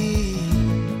me.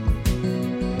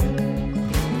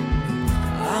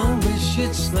 I wish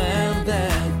you'd slam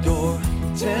that door.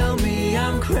 Tell me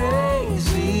I'm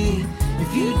crazy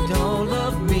if you don't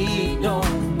love me no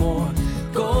more.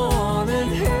 Go on and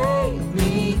hate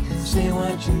me. Say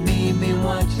what you mean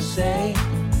what you say.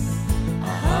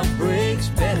 A heartbreak's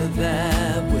better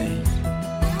that way.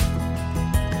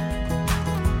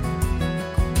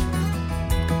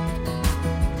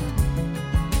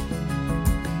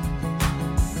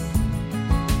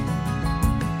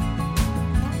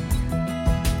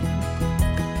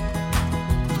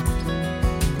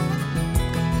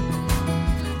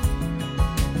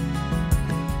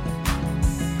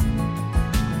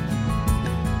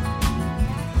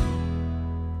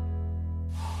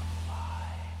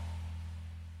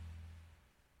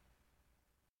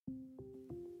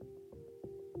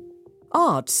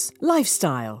 Arts,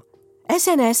 lifestyle,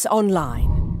 SNS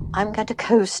Online. I'm going to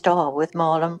co-star with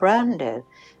Marlon Brando.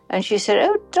 And she said,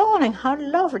 oh, darling, how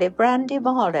lovely, Brandy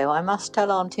Marlowe. I must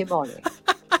tell Auntie Molly.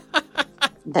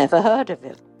 Never heard of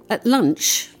him. At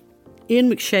lunch, Ian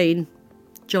McShane,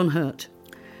 John Hurt.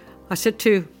 I said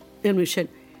to Ian McShane,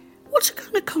 what's a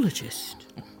gynaecologist?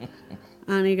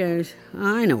 And he goes,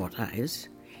 I know what that is.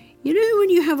 You know when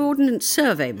you have ordnance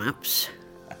survey maps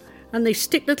and they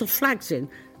stick little flags in,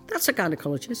 that's a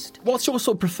gynaecologist. What's your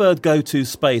sort of preferred go-to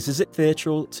space? Is it theatre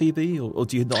or TV, or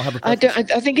do you not have a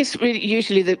preference? I think it's really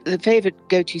usually the favourite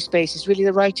go-to space is really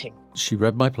the writing. She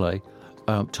read my play,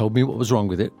 told me what was wrong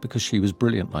with it because she was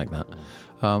brilliant like that,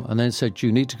 and then said, you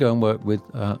need to go and work with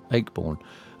Akeborn.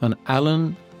 And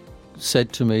Alan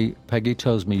said to me, Peggy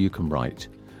tells me you can write.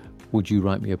 Would you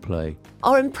write me a play?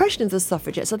 Our impression of the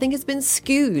suffragettes, I think, has been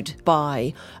skewed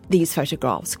by these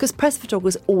photographs because press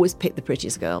photographers always pick the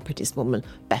prettiest girl, prettiest woman,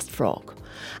 best frock.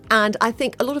 And I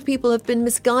think a lot of people have been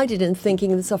misguided in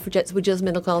thinking the suffragettes were just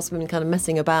middle-class women kind of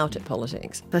messing about at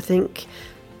politics. I think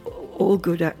all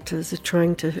good actors are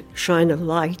trying to shine a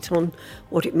light on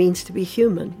what it means to be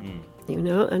human. You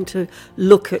know, and to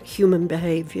look at human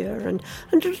behaviour and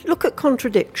to look at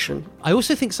contradiction. I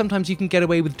also think sometimes you can get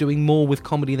away with doing more with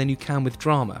comedy than you can with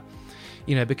drama.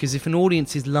 You know, because if an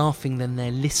audience is laughing, then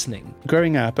they're listening.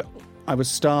 Growing up, I was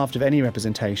starved of any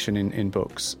representation in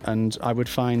books, and I would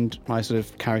find my sort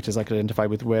of characters I could identify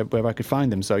with where I could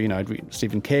find them. So, you know, I'd read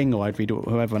Stephen King or I'd read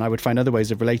whoever, and I would find other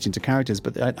ways of relating to characters,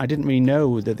 but I didn't really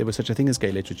know that there was such a thing as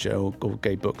gay literature or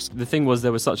gay books. The thing was,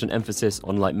 there was such an emphasis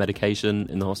on, like, medication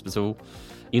in the hospital.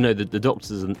 You know, the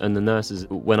doctors and the nurses,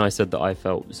 when I said that I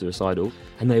felt suicidal,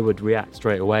 and they would react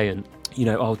straight away and, you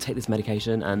know, I'll take this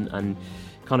medication and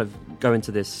kind of go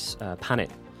into this panic.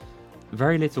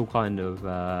 Very little kind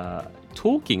of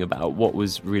talking about what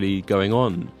was really going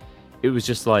on. It was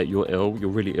just like, you're ill, you're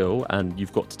really ill, and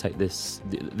you've got to take these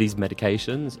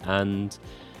medications, and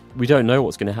we don't know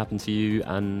what's going to happen to you,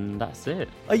 and that's it.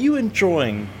 Are you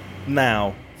enjoying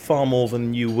now far more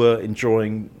than you were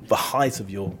enjoying the height of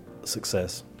your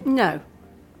success? No,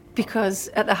 because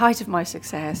at the height of my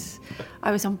success,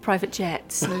 I was on private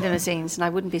jets and limousines, and I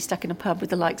wouldn't be stuck in a pub with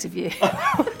the likes of you.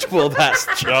 Well, that's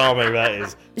charming, that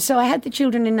is. So I had the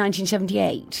children in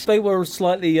 1978. They were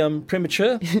slightly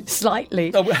premature?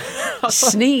 Slightly.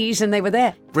 Sneeze and they were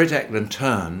there. Britt Ekland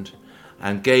turned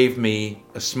and gave me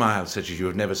a smile such as you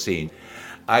have never seen.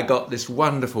 I got this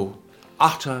wonderful,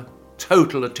 utter,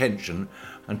 total attention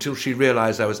until she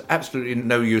realised I was absolutely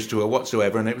no use to her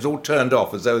whatsoever, and it was all turned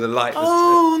off as though the light was...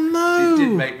 Oh, no! It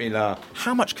did make me laugh.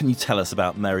 How much can you tell us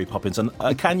about Mary Poppins, and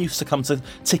can you succumb to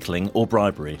tickling or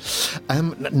bribery?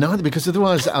 Neither, because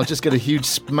otherwise I'll just get a huge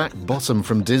smack bottom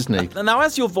from Disney. Now,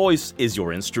 as your voice is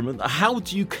your instrument, how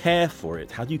do you care for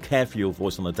it? How do you care for your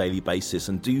voice on a daily basis,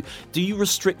 and do you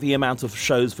restrict the amount of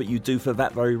shows that you do for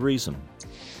that very reason?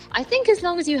 I think as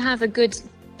long as you have a good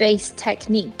bass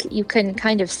technique, you can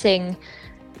kind of sing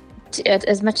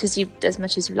as much as you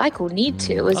like or need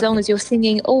to, as long as you're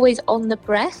singing always on the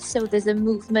breath, so there's a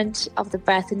movement of the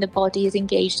breath and the body is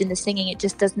engaged in the singing. It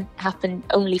just doesn't happen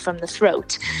only from the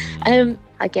throat.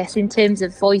 I guess in terms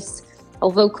of voice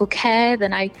or vocal care,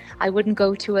 then I wouldn't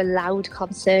go to a loud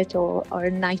concert or a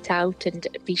night out and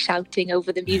be shouting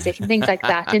over the music and things like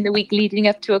that in the week leading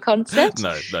up to a concert.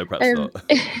 No, perhaps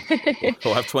not.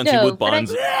 Or have 20 No,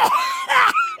 woodbines.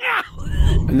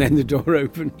 And then the door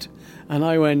opened, and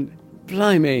I went,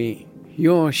 "Blimey,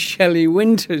 you're Shelley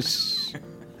Winters."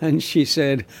 And she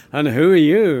said, "And who are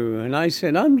you?" And I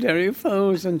said, "I'm Derry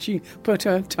Fowles." And she put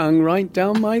her tongue right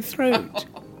down my throat.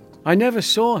 I never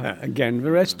saw her again for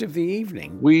the rest of the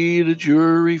evening. We, the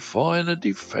jury, find a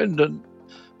defendant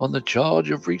on the charge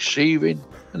of receiving,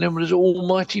 and then there's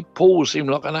almighty pause, seemed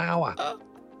like an hour.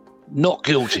 Not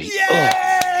guilty. Yes!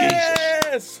 Oh,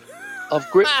 Jesus. I've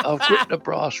gripped the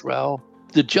brass rail.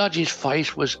 The judge's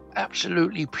face was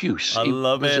absolutely puce. I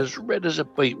love it. it. He was as red as a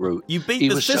beetroot. You beat he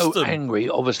the was system. so angry,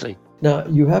 obviously. Now,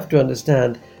 you have to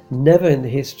understand, never in the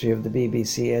history of the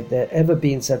BBC had there ever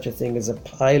been such a thing as a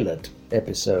pilot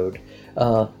episode.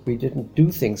 We didn't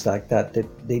do things like that.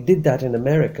 They did that in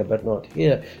America, but not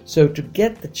here. So to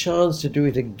get the chance to do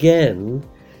it again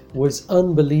was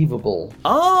unbelievable.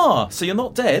 Ah, so you're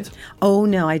not dead? Oh,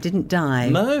 no, I didn't die.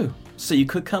 No. So you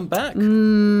could come back?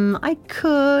 I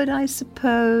could, I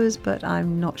suppose, but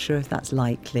I'm not sure if that's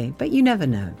likely. But you never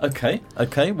know. Okay.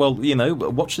 Well,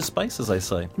 watch this space, as they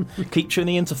say. Keep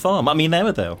tuning into Farm. I mean,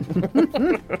 Emmerdale.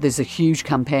 There's a huge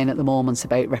campaign at the moment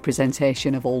about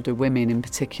representation of older women in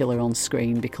particular on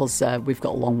screen, because we've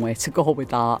got a long way to go with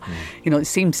that. It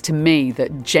seems to me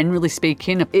that, generally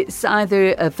speaking, it's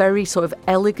either a very sort of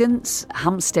elegant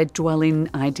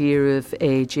Hampstead-dwelling idea of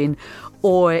ageing,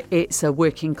 or it's a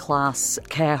working class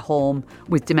care home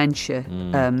with dementia.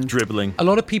 Dribbling. A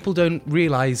lot of people don't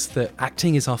realise that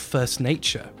acting is our first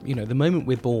nature. The moment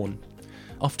we're born,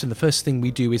 often the first thing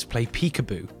we do is play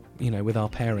peekaboo, with our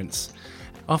parents.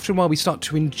 After a while, we start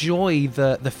to enjoy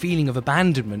the feeling of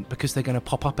abandonment because they're going to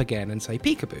pop up again and say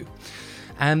peekaboo.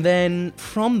 And then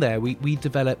from there, we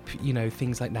develop,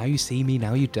 things like now you see me,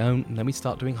 now you don't. And then we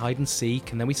start doing hide and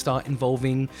seek. And then we start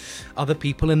involving other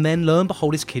people. And then lo and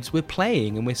behold, as kids, we're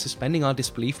playing and we're suspending our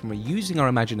disbelief and we're using our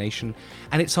imagination.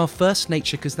 And it's our first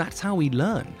nature because that's how we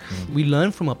learn. We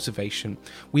learn from observation.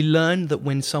 We learn that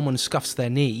when someone scuffs their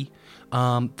knee,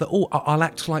 I'll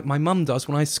act like my mum does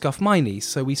when I scuff my knee.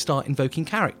 So we start invoking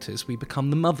characters. We become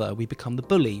the mother, we become the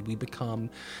bully, we become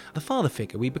the father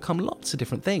figure, we become lots of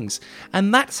different things.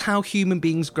 And that's how human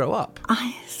beings grow up.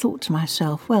 I thought to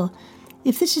myself, well,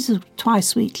 if this is a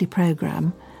twice-weekly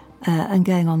programme and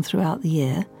going on throughout the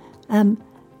year,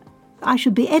 I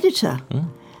should be editor.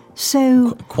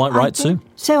 So quite right, Sue.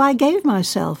 So I gave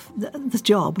myself the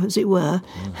job, as it were,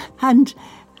 and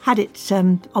had it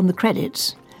on the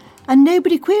credits. And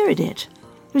nobody queried it.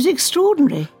 It was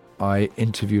extraordinary. I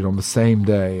interviewed on the same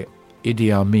day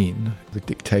Idi Amin, the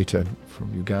dictator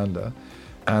from Uganda,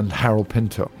 and Harold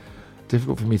Pinto.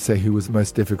 Difficult for me to say who was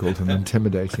most difficult and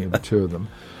intimidating of the two of them.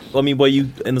 Well, I mean, were you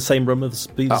in the same room as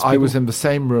these people? I was in the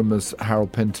same room as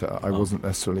Harold Pinto. I wasn't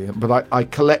necessarily, but I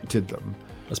collected them.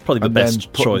 That's probably the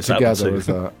best choice out of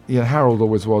the two. Harold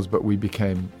always was, but we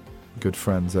became good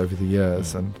friends over the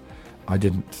years, and I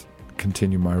didn't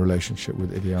continue my relationship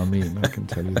with Idi Amin, I can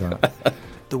tell you that.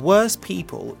 The worst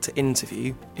people to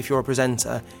interview, if you're a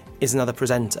presenter, is another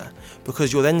presenter,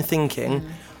 because you're then thinking,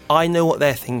 I know what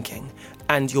they're thinking,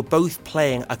 and you're both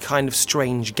playing a kind of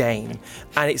strange game,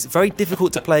 and it's very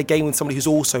difficult to play a game with somebody who's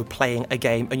also playing a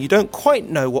game, and you don't quite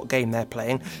know what game they're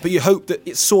playing, but you hope that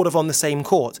it's sort of on the same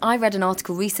court. I read an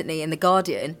article recently in The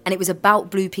Guardian, and it was about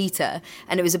Blue Peter,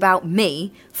 and it was about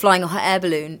me flying a hot air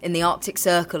balloon in the Arctic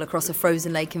Circle across a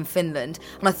frozen lake in Finland,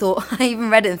 and I even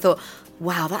read it and thought,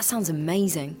 wow, that sounds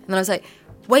amazing. And then I was like,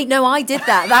 wait, no, I did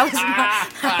that.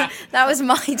 That was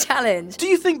my challenge. Do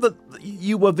you think that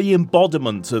you were the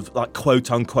embodiment of, like,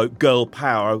 quote-unquote girl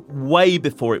power way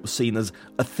before it was seen as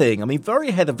a thing? I mean, very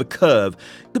ahead of the curve,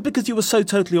 because you were so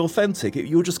totally authentic.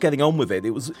 You were just getting on with it.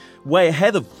 It was way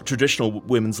ahead of traditional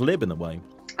women's lib, in a way.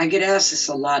 I get asked this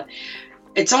a lot.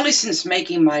 It's only since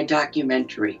making my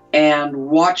documentary and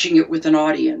watching it with an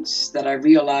audience that I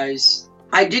realized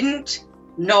I didn't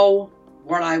know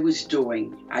what I was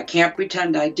doing. I can't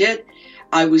pretend I did.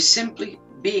 I was simply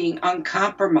being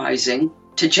uncompromising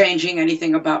to changing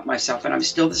anything about myself, and I'm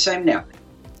still the same now.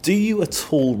 Do you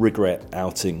at all regret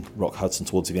outing Rock Hudson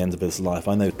towards the end of his life?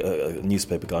 I know a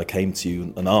newspaper guy came to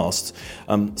you and asked,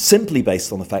 simply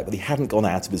based on the fact that he hadn't gone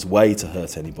out of his way to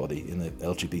hurt anybody in the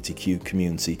LGBTQ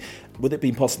community, would it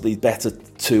be possibly better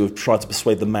to have tried to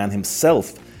persuade the man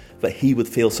himself that he would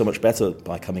feel so much better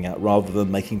by coming out rather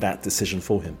than making that decision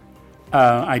for him?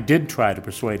 I did try to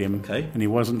persuade him, and he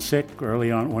wasn't sick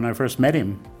early on when I first met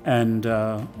him. And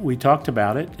we talked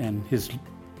about it, and his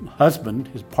husband,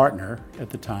 his partner at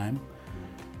the time,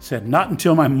 said, "Not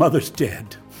until my mother's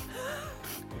dead."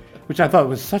 Which I thought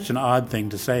was such an odd thing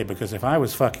to say, because if I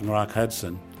was fucking Rock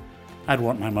Hudson, I'd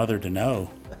want my mother to know.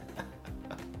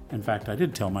 In fact, I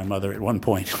did tell my mother at one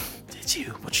point. Did you?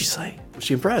 What'd she say? Was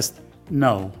she impressed?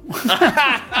 No.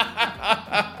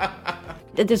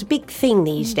 There's a big thing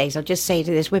these days, I'll just say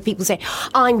to this, where people say,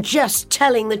 "I'm just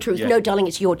telling the truth." Yeah. No, darling,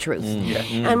 it's your truth.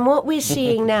 And what we're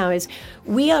seeing now is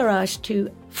we are asked to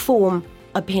form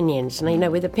opinions. And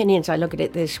with opinions, I look at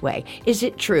it this way. Is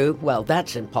it true? Well,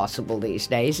 that's impossible these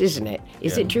days, isn't it?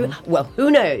 Is it true? Well, who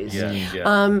knows?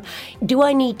 Do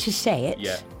I need to say it?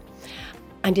 Yeah.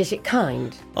 And is it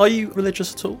kind? Are you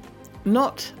religious at all?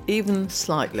 Not even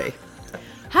slightly.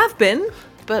 Have been,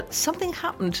 but something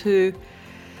happened to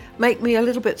make me a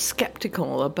little bit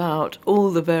sceptical about all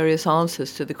the various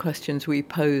answers to the questions we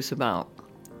pose about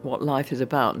what life is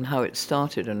about and how it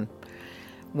started and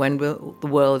when will the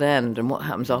world end and what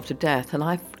happens after death. And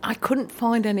I couldn't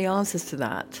find any answers to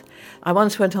that. I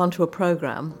once went on to a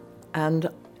programme, and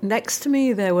next to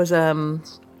me there was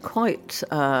quite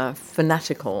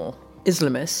fanatical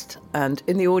Islamist, and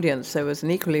in the audience there was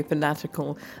an equally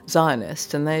fanatical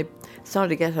Zionist, and they started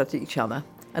to get at each other.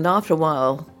 And after a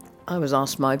while, I was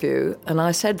asked my view, and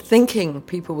I said, thinking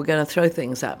people were going to throw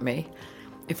things at me,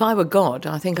 if I were God,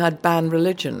 I think I'd ban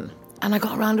religion. And I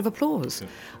got a round of applause.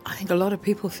 I think a lot of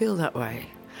people feel that way.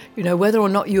 Whether or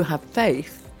not you have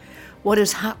faith, what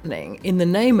is happening in the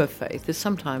name of faith is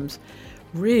sometimes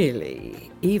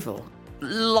really evil.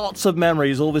 Lots of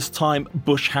memories, all this time.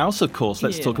 Bush House, of course.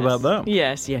 Let's talk about that.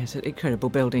 Yes, an incredible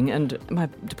building. And my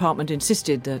department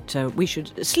insisted that we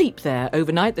should sleep there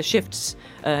overnight. The shifts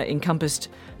encompassed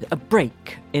a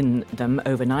break in them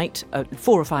overnight,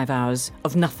 4 or 5 hours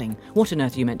of nothing. What on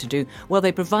earth are you meant to do? Well,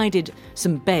 they provided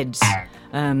some beds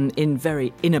in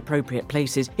very inappropriate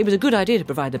places. It was a good idea to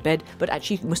provide the bed, but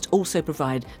actually you must also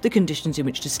provide the conditions in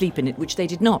which to sleep in it, which they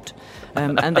did not.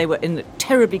 And they were in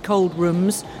terribly cold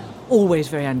rooms, always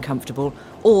very uncomfortable,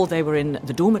 or they were in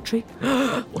the dormitory.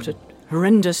 What a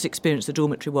horrendous experience the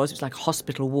dormitory was. It was like a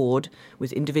hospital ward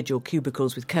with individual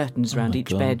cubicles with curtains around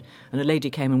each bed, and a lady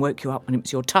came and woke you up when it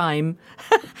was your time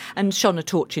and shone a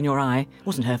torch in your eye. It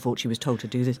wasn't her fault she was told to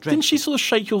do this. Didn't she sort of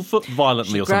shake your foot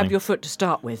violently or something? She grabbed your foot to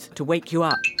start with, to wake you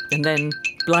up, and then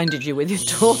blinded you with your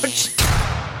torch.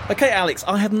 OK, Alex,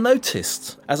 I have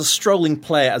noticed, as a strolling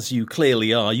player as you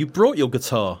clearly are, you brought your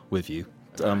guitar with you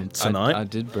tonight. I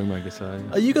did bring my guitar.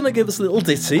 Yeah. Are you going to give us a little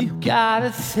ditty? Got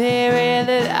a theory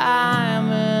that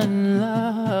I'm in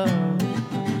love.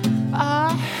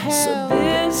 So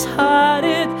this heart,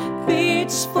 it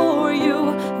beats for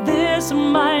you. This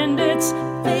mind, it's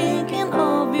thinking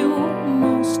of you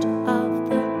most of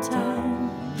the time.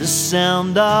 The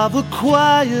sound of a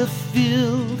choir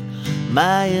filled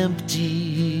my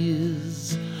empty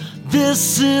ears.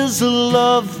 This is a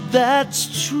love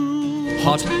that's true.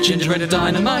 Hot gingerbread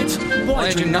dynamite. Why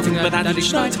I drink nothing but that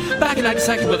each night. Back in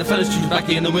 92nd where the fellas chew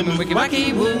tobacco and the women wicky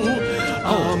wacky woo.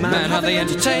 Oh man, how they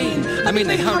entertain. I mean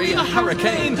they hurry a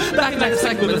hurricane. Back in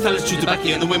 92nd where the fellas chew tobacco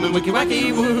and the women wicky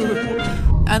wacky woo.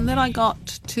 And then I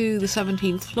got to the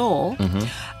 17th floor,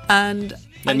 and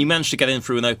you managed to get in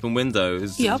through an open window.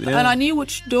 And I knew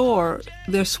which door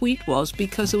their suite was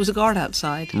because there was a guard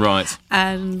outside. Right.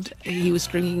 And he was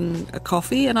drinking a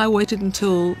coffee, and I waited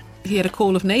until he had a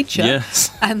call of nature.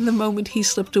 Yes. And the moment he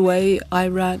slipped away, I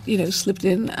ran, slipped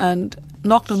in and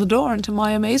knocked on the door, and to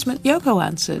my amazement, Yoko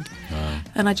answered. Wow.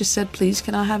 And I just said, "Please,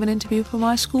 can I have an interview for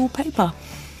my school paper?"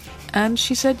 And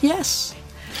she said yes.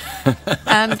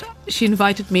 And she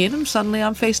invited me in, and suddenly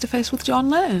I'm face to face with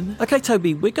John Lennon. OK,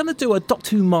 Toby, we're going to do a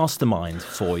Doctor Who mastermind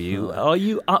for you. Are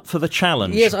you up for the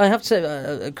challenge? Yes, I have to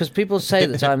say, because people say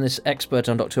that I'm this expert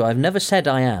on Doctor Who. I've never said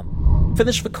I am.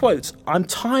 Finish the quote. I'm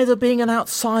tired of being an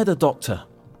outsider, Doctor.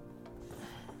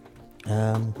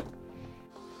 I'll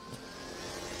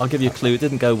give you a clue. It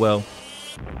didn't go well.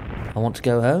 I want to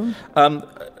go home?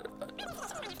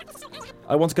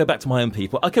 I want to go back to my own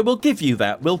people. OK, we'll give you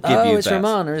that. We'll give you that. Oh, it's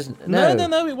Romana, isn't it?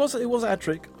 No, it was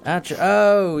Adric.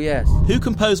 Oh, yes. Who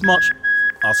composed March...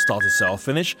 I'll start it, so I'll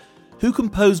finish. Who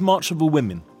composed March of the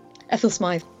Women? Ethel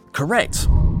Smythe. Correct.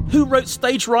 Who wrote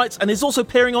Stage Rights and is also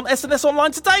appearing on SNS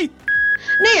Online today?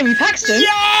 Naomi Paxton.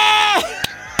 Yeah!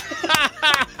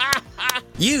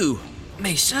 You?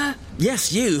 Me, sir?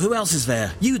 Yes, you. Who else is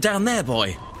there? You down there,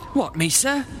 boy. What, me,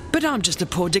 sir? But I'm just a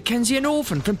poor Dickensian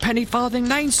orphan from Penny Farthing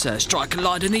Lane, sir. Strike a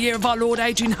light in the year of our Lord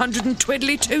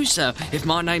 1822, sir. If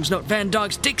my name's not Van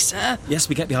Dyke's Dick, sir. Yes,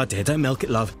 we get the idea. Don't milk it,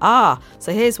 love.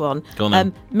 So here's one. Go on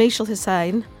then. Michel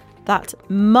Hussain, that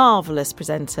marvellous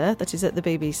presenter that is at the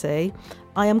BBC,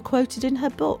 I am quoted in her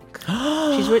book.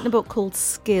 She's written a book called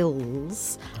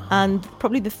Skills, and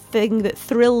probably the thing that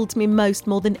thrilled me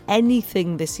more than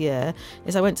anything this year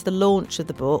is I went to the launch of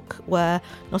the book, where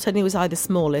not only was I the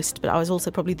smallest, but I was also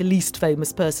probably the least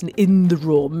famous person in the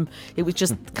room. It was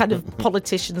just kind of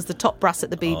politicians, the top brass at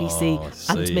the BBC,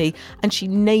 and me, and she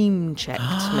name-checked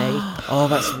me. Oh,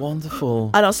 that's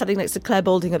wonderful. And I was standing next to Claire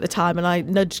Balding at the time, and I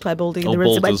nudged Claire Balding in the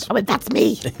room and I went, that's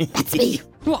me, that's me.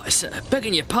 What, sir?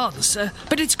 Begging your pardon, sir,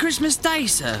 but it's Christmas Day,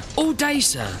 sir. All day,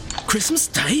 sir. Christmas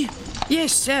Day?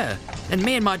 Yes, sir. And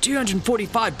me and my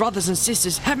 245 brothers and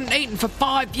sisters haven't eaten for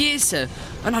 5 years, sir.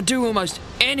 And I'd do almost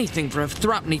anything for a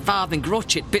threepenny farthing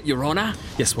crotchet bit, Your Honour.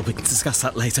 Yes, well, we can discuss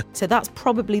that later. So that's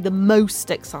probably the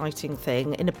most exciting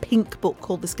thing in a pink book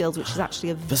called The Skills, which is actually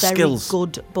a very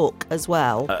good book as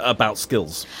well. About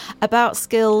skills? About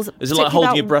skills. Is it like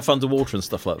holding your breath underwater and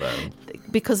stuff like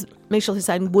that? Because Michelle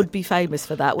Hussain would be famous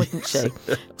for that, wouldn't she?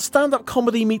 Stand-up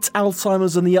comedy meets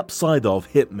Alzheimer's and the upside of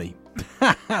Hit Me.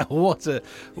 what do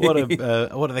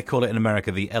they call it in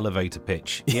America? The elevator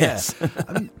pitch. Yes.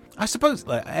 Yeah. I suppose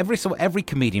every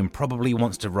comedian probably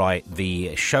wants to write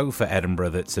the show for Edinburgh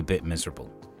that's a bit miserable.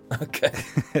 Okay.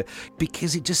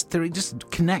 Because it just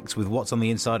connects with what's on the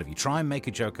inside of you. Try and make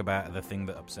a joke about the thing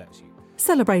that upsets you.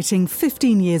 Celebrating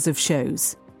 15 years of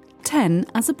shows, 10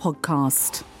 as a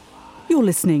podcast. You're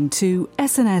listening to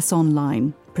SNS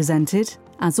Online, presented,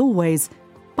 as always,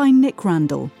 by Nick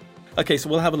Randall. Okay, so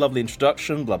we'll have a lovely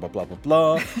introduction, blah, blah, blah, blah,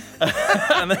 blah.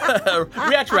 And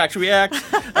react.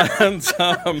 And,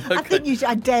 okay.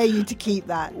 I dare you to keep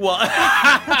that. Well,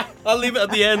 I'll leave it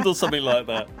at the end or something like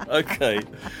that. Okay.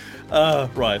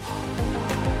 Right.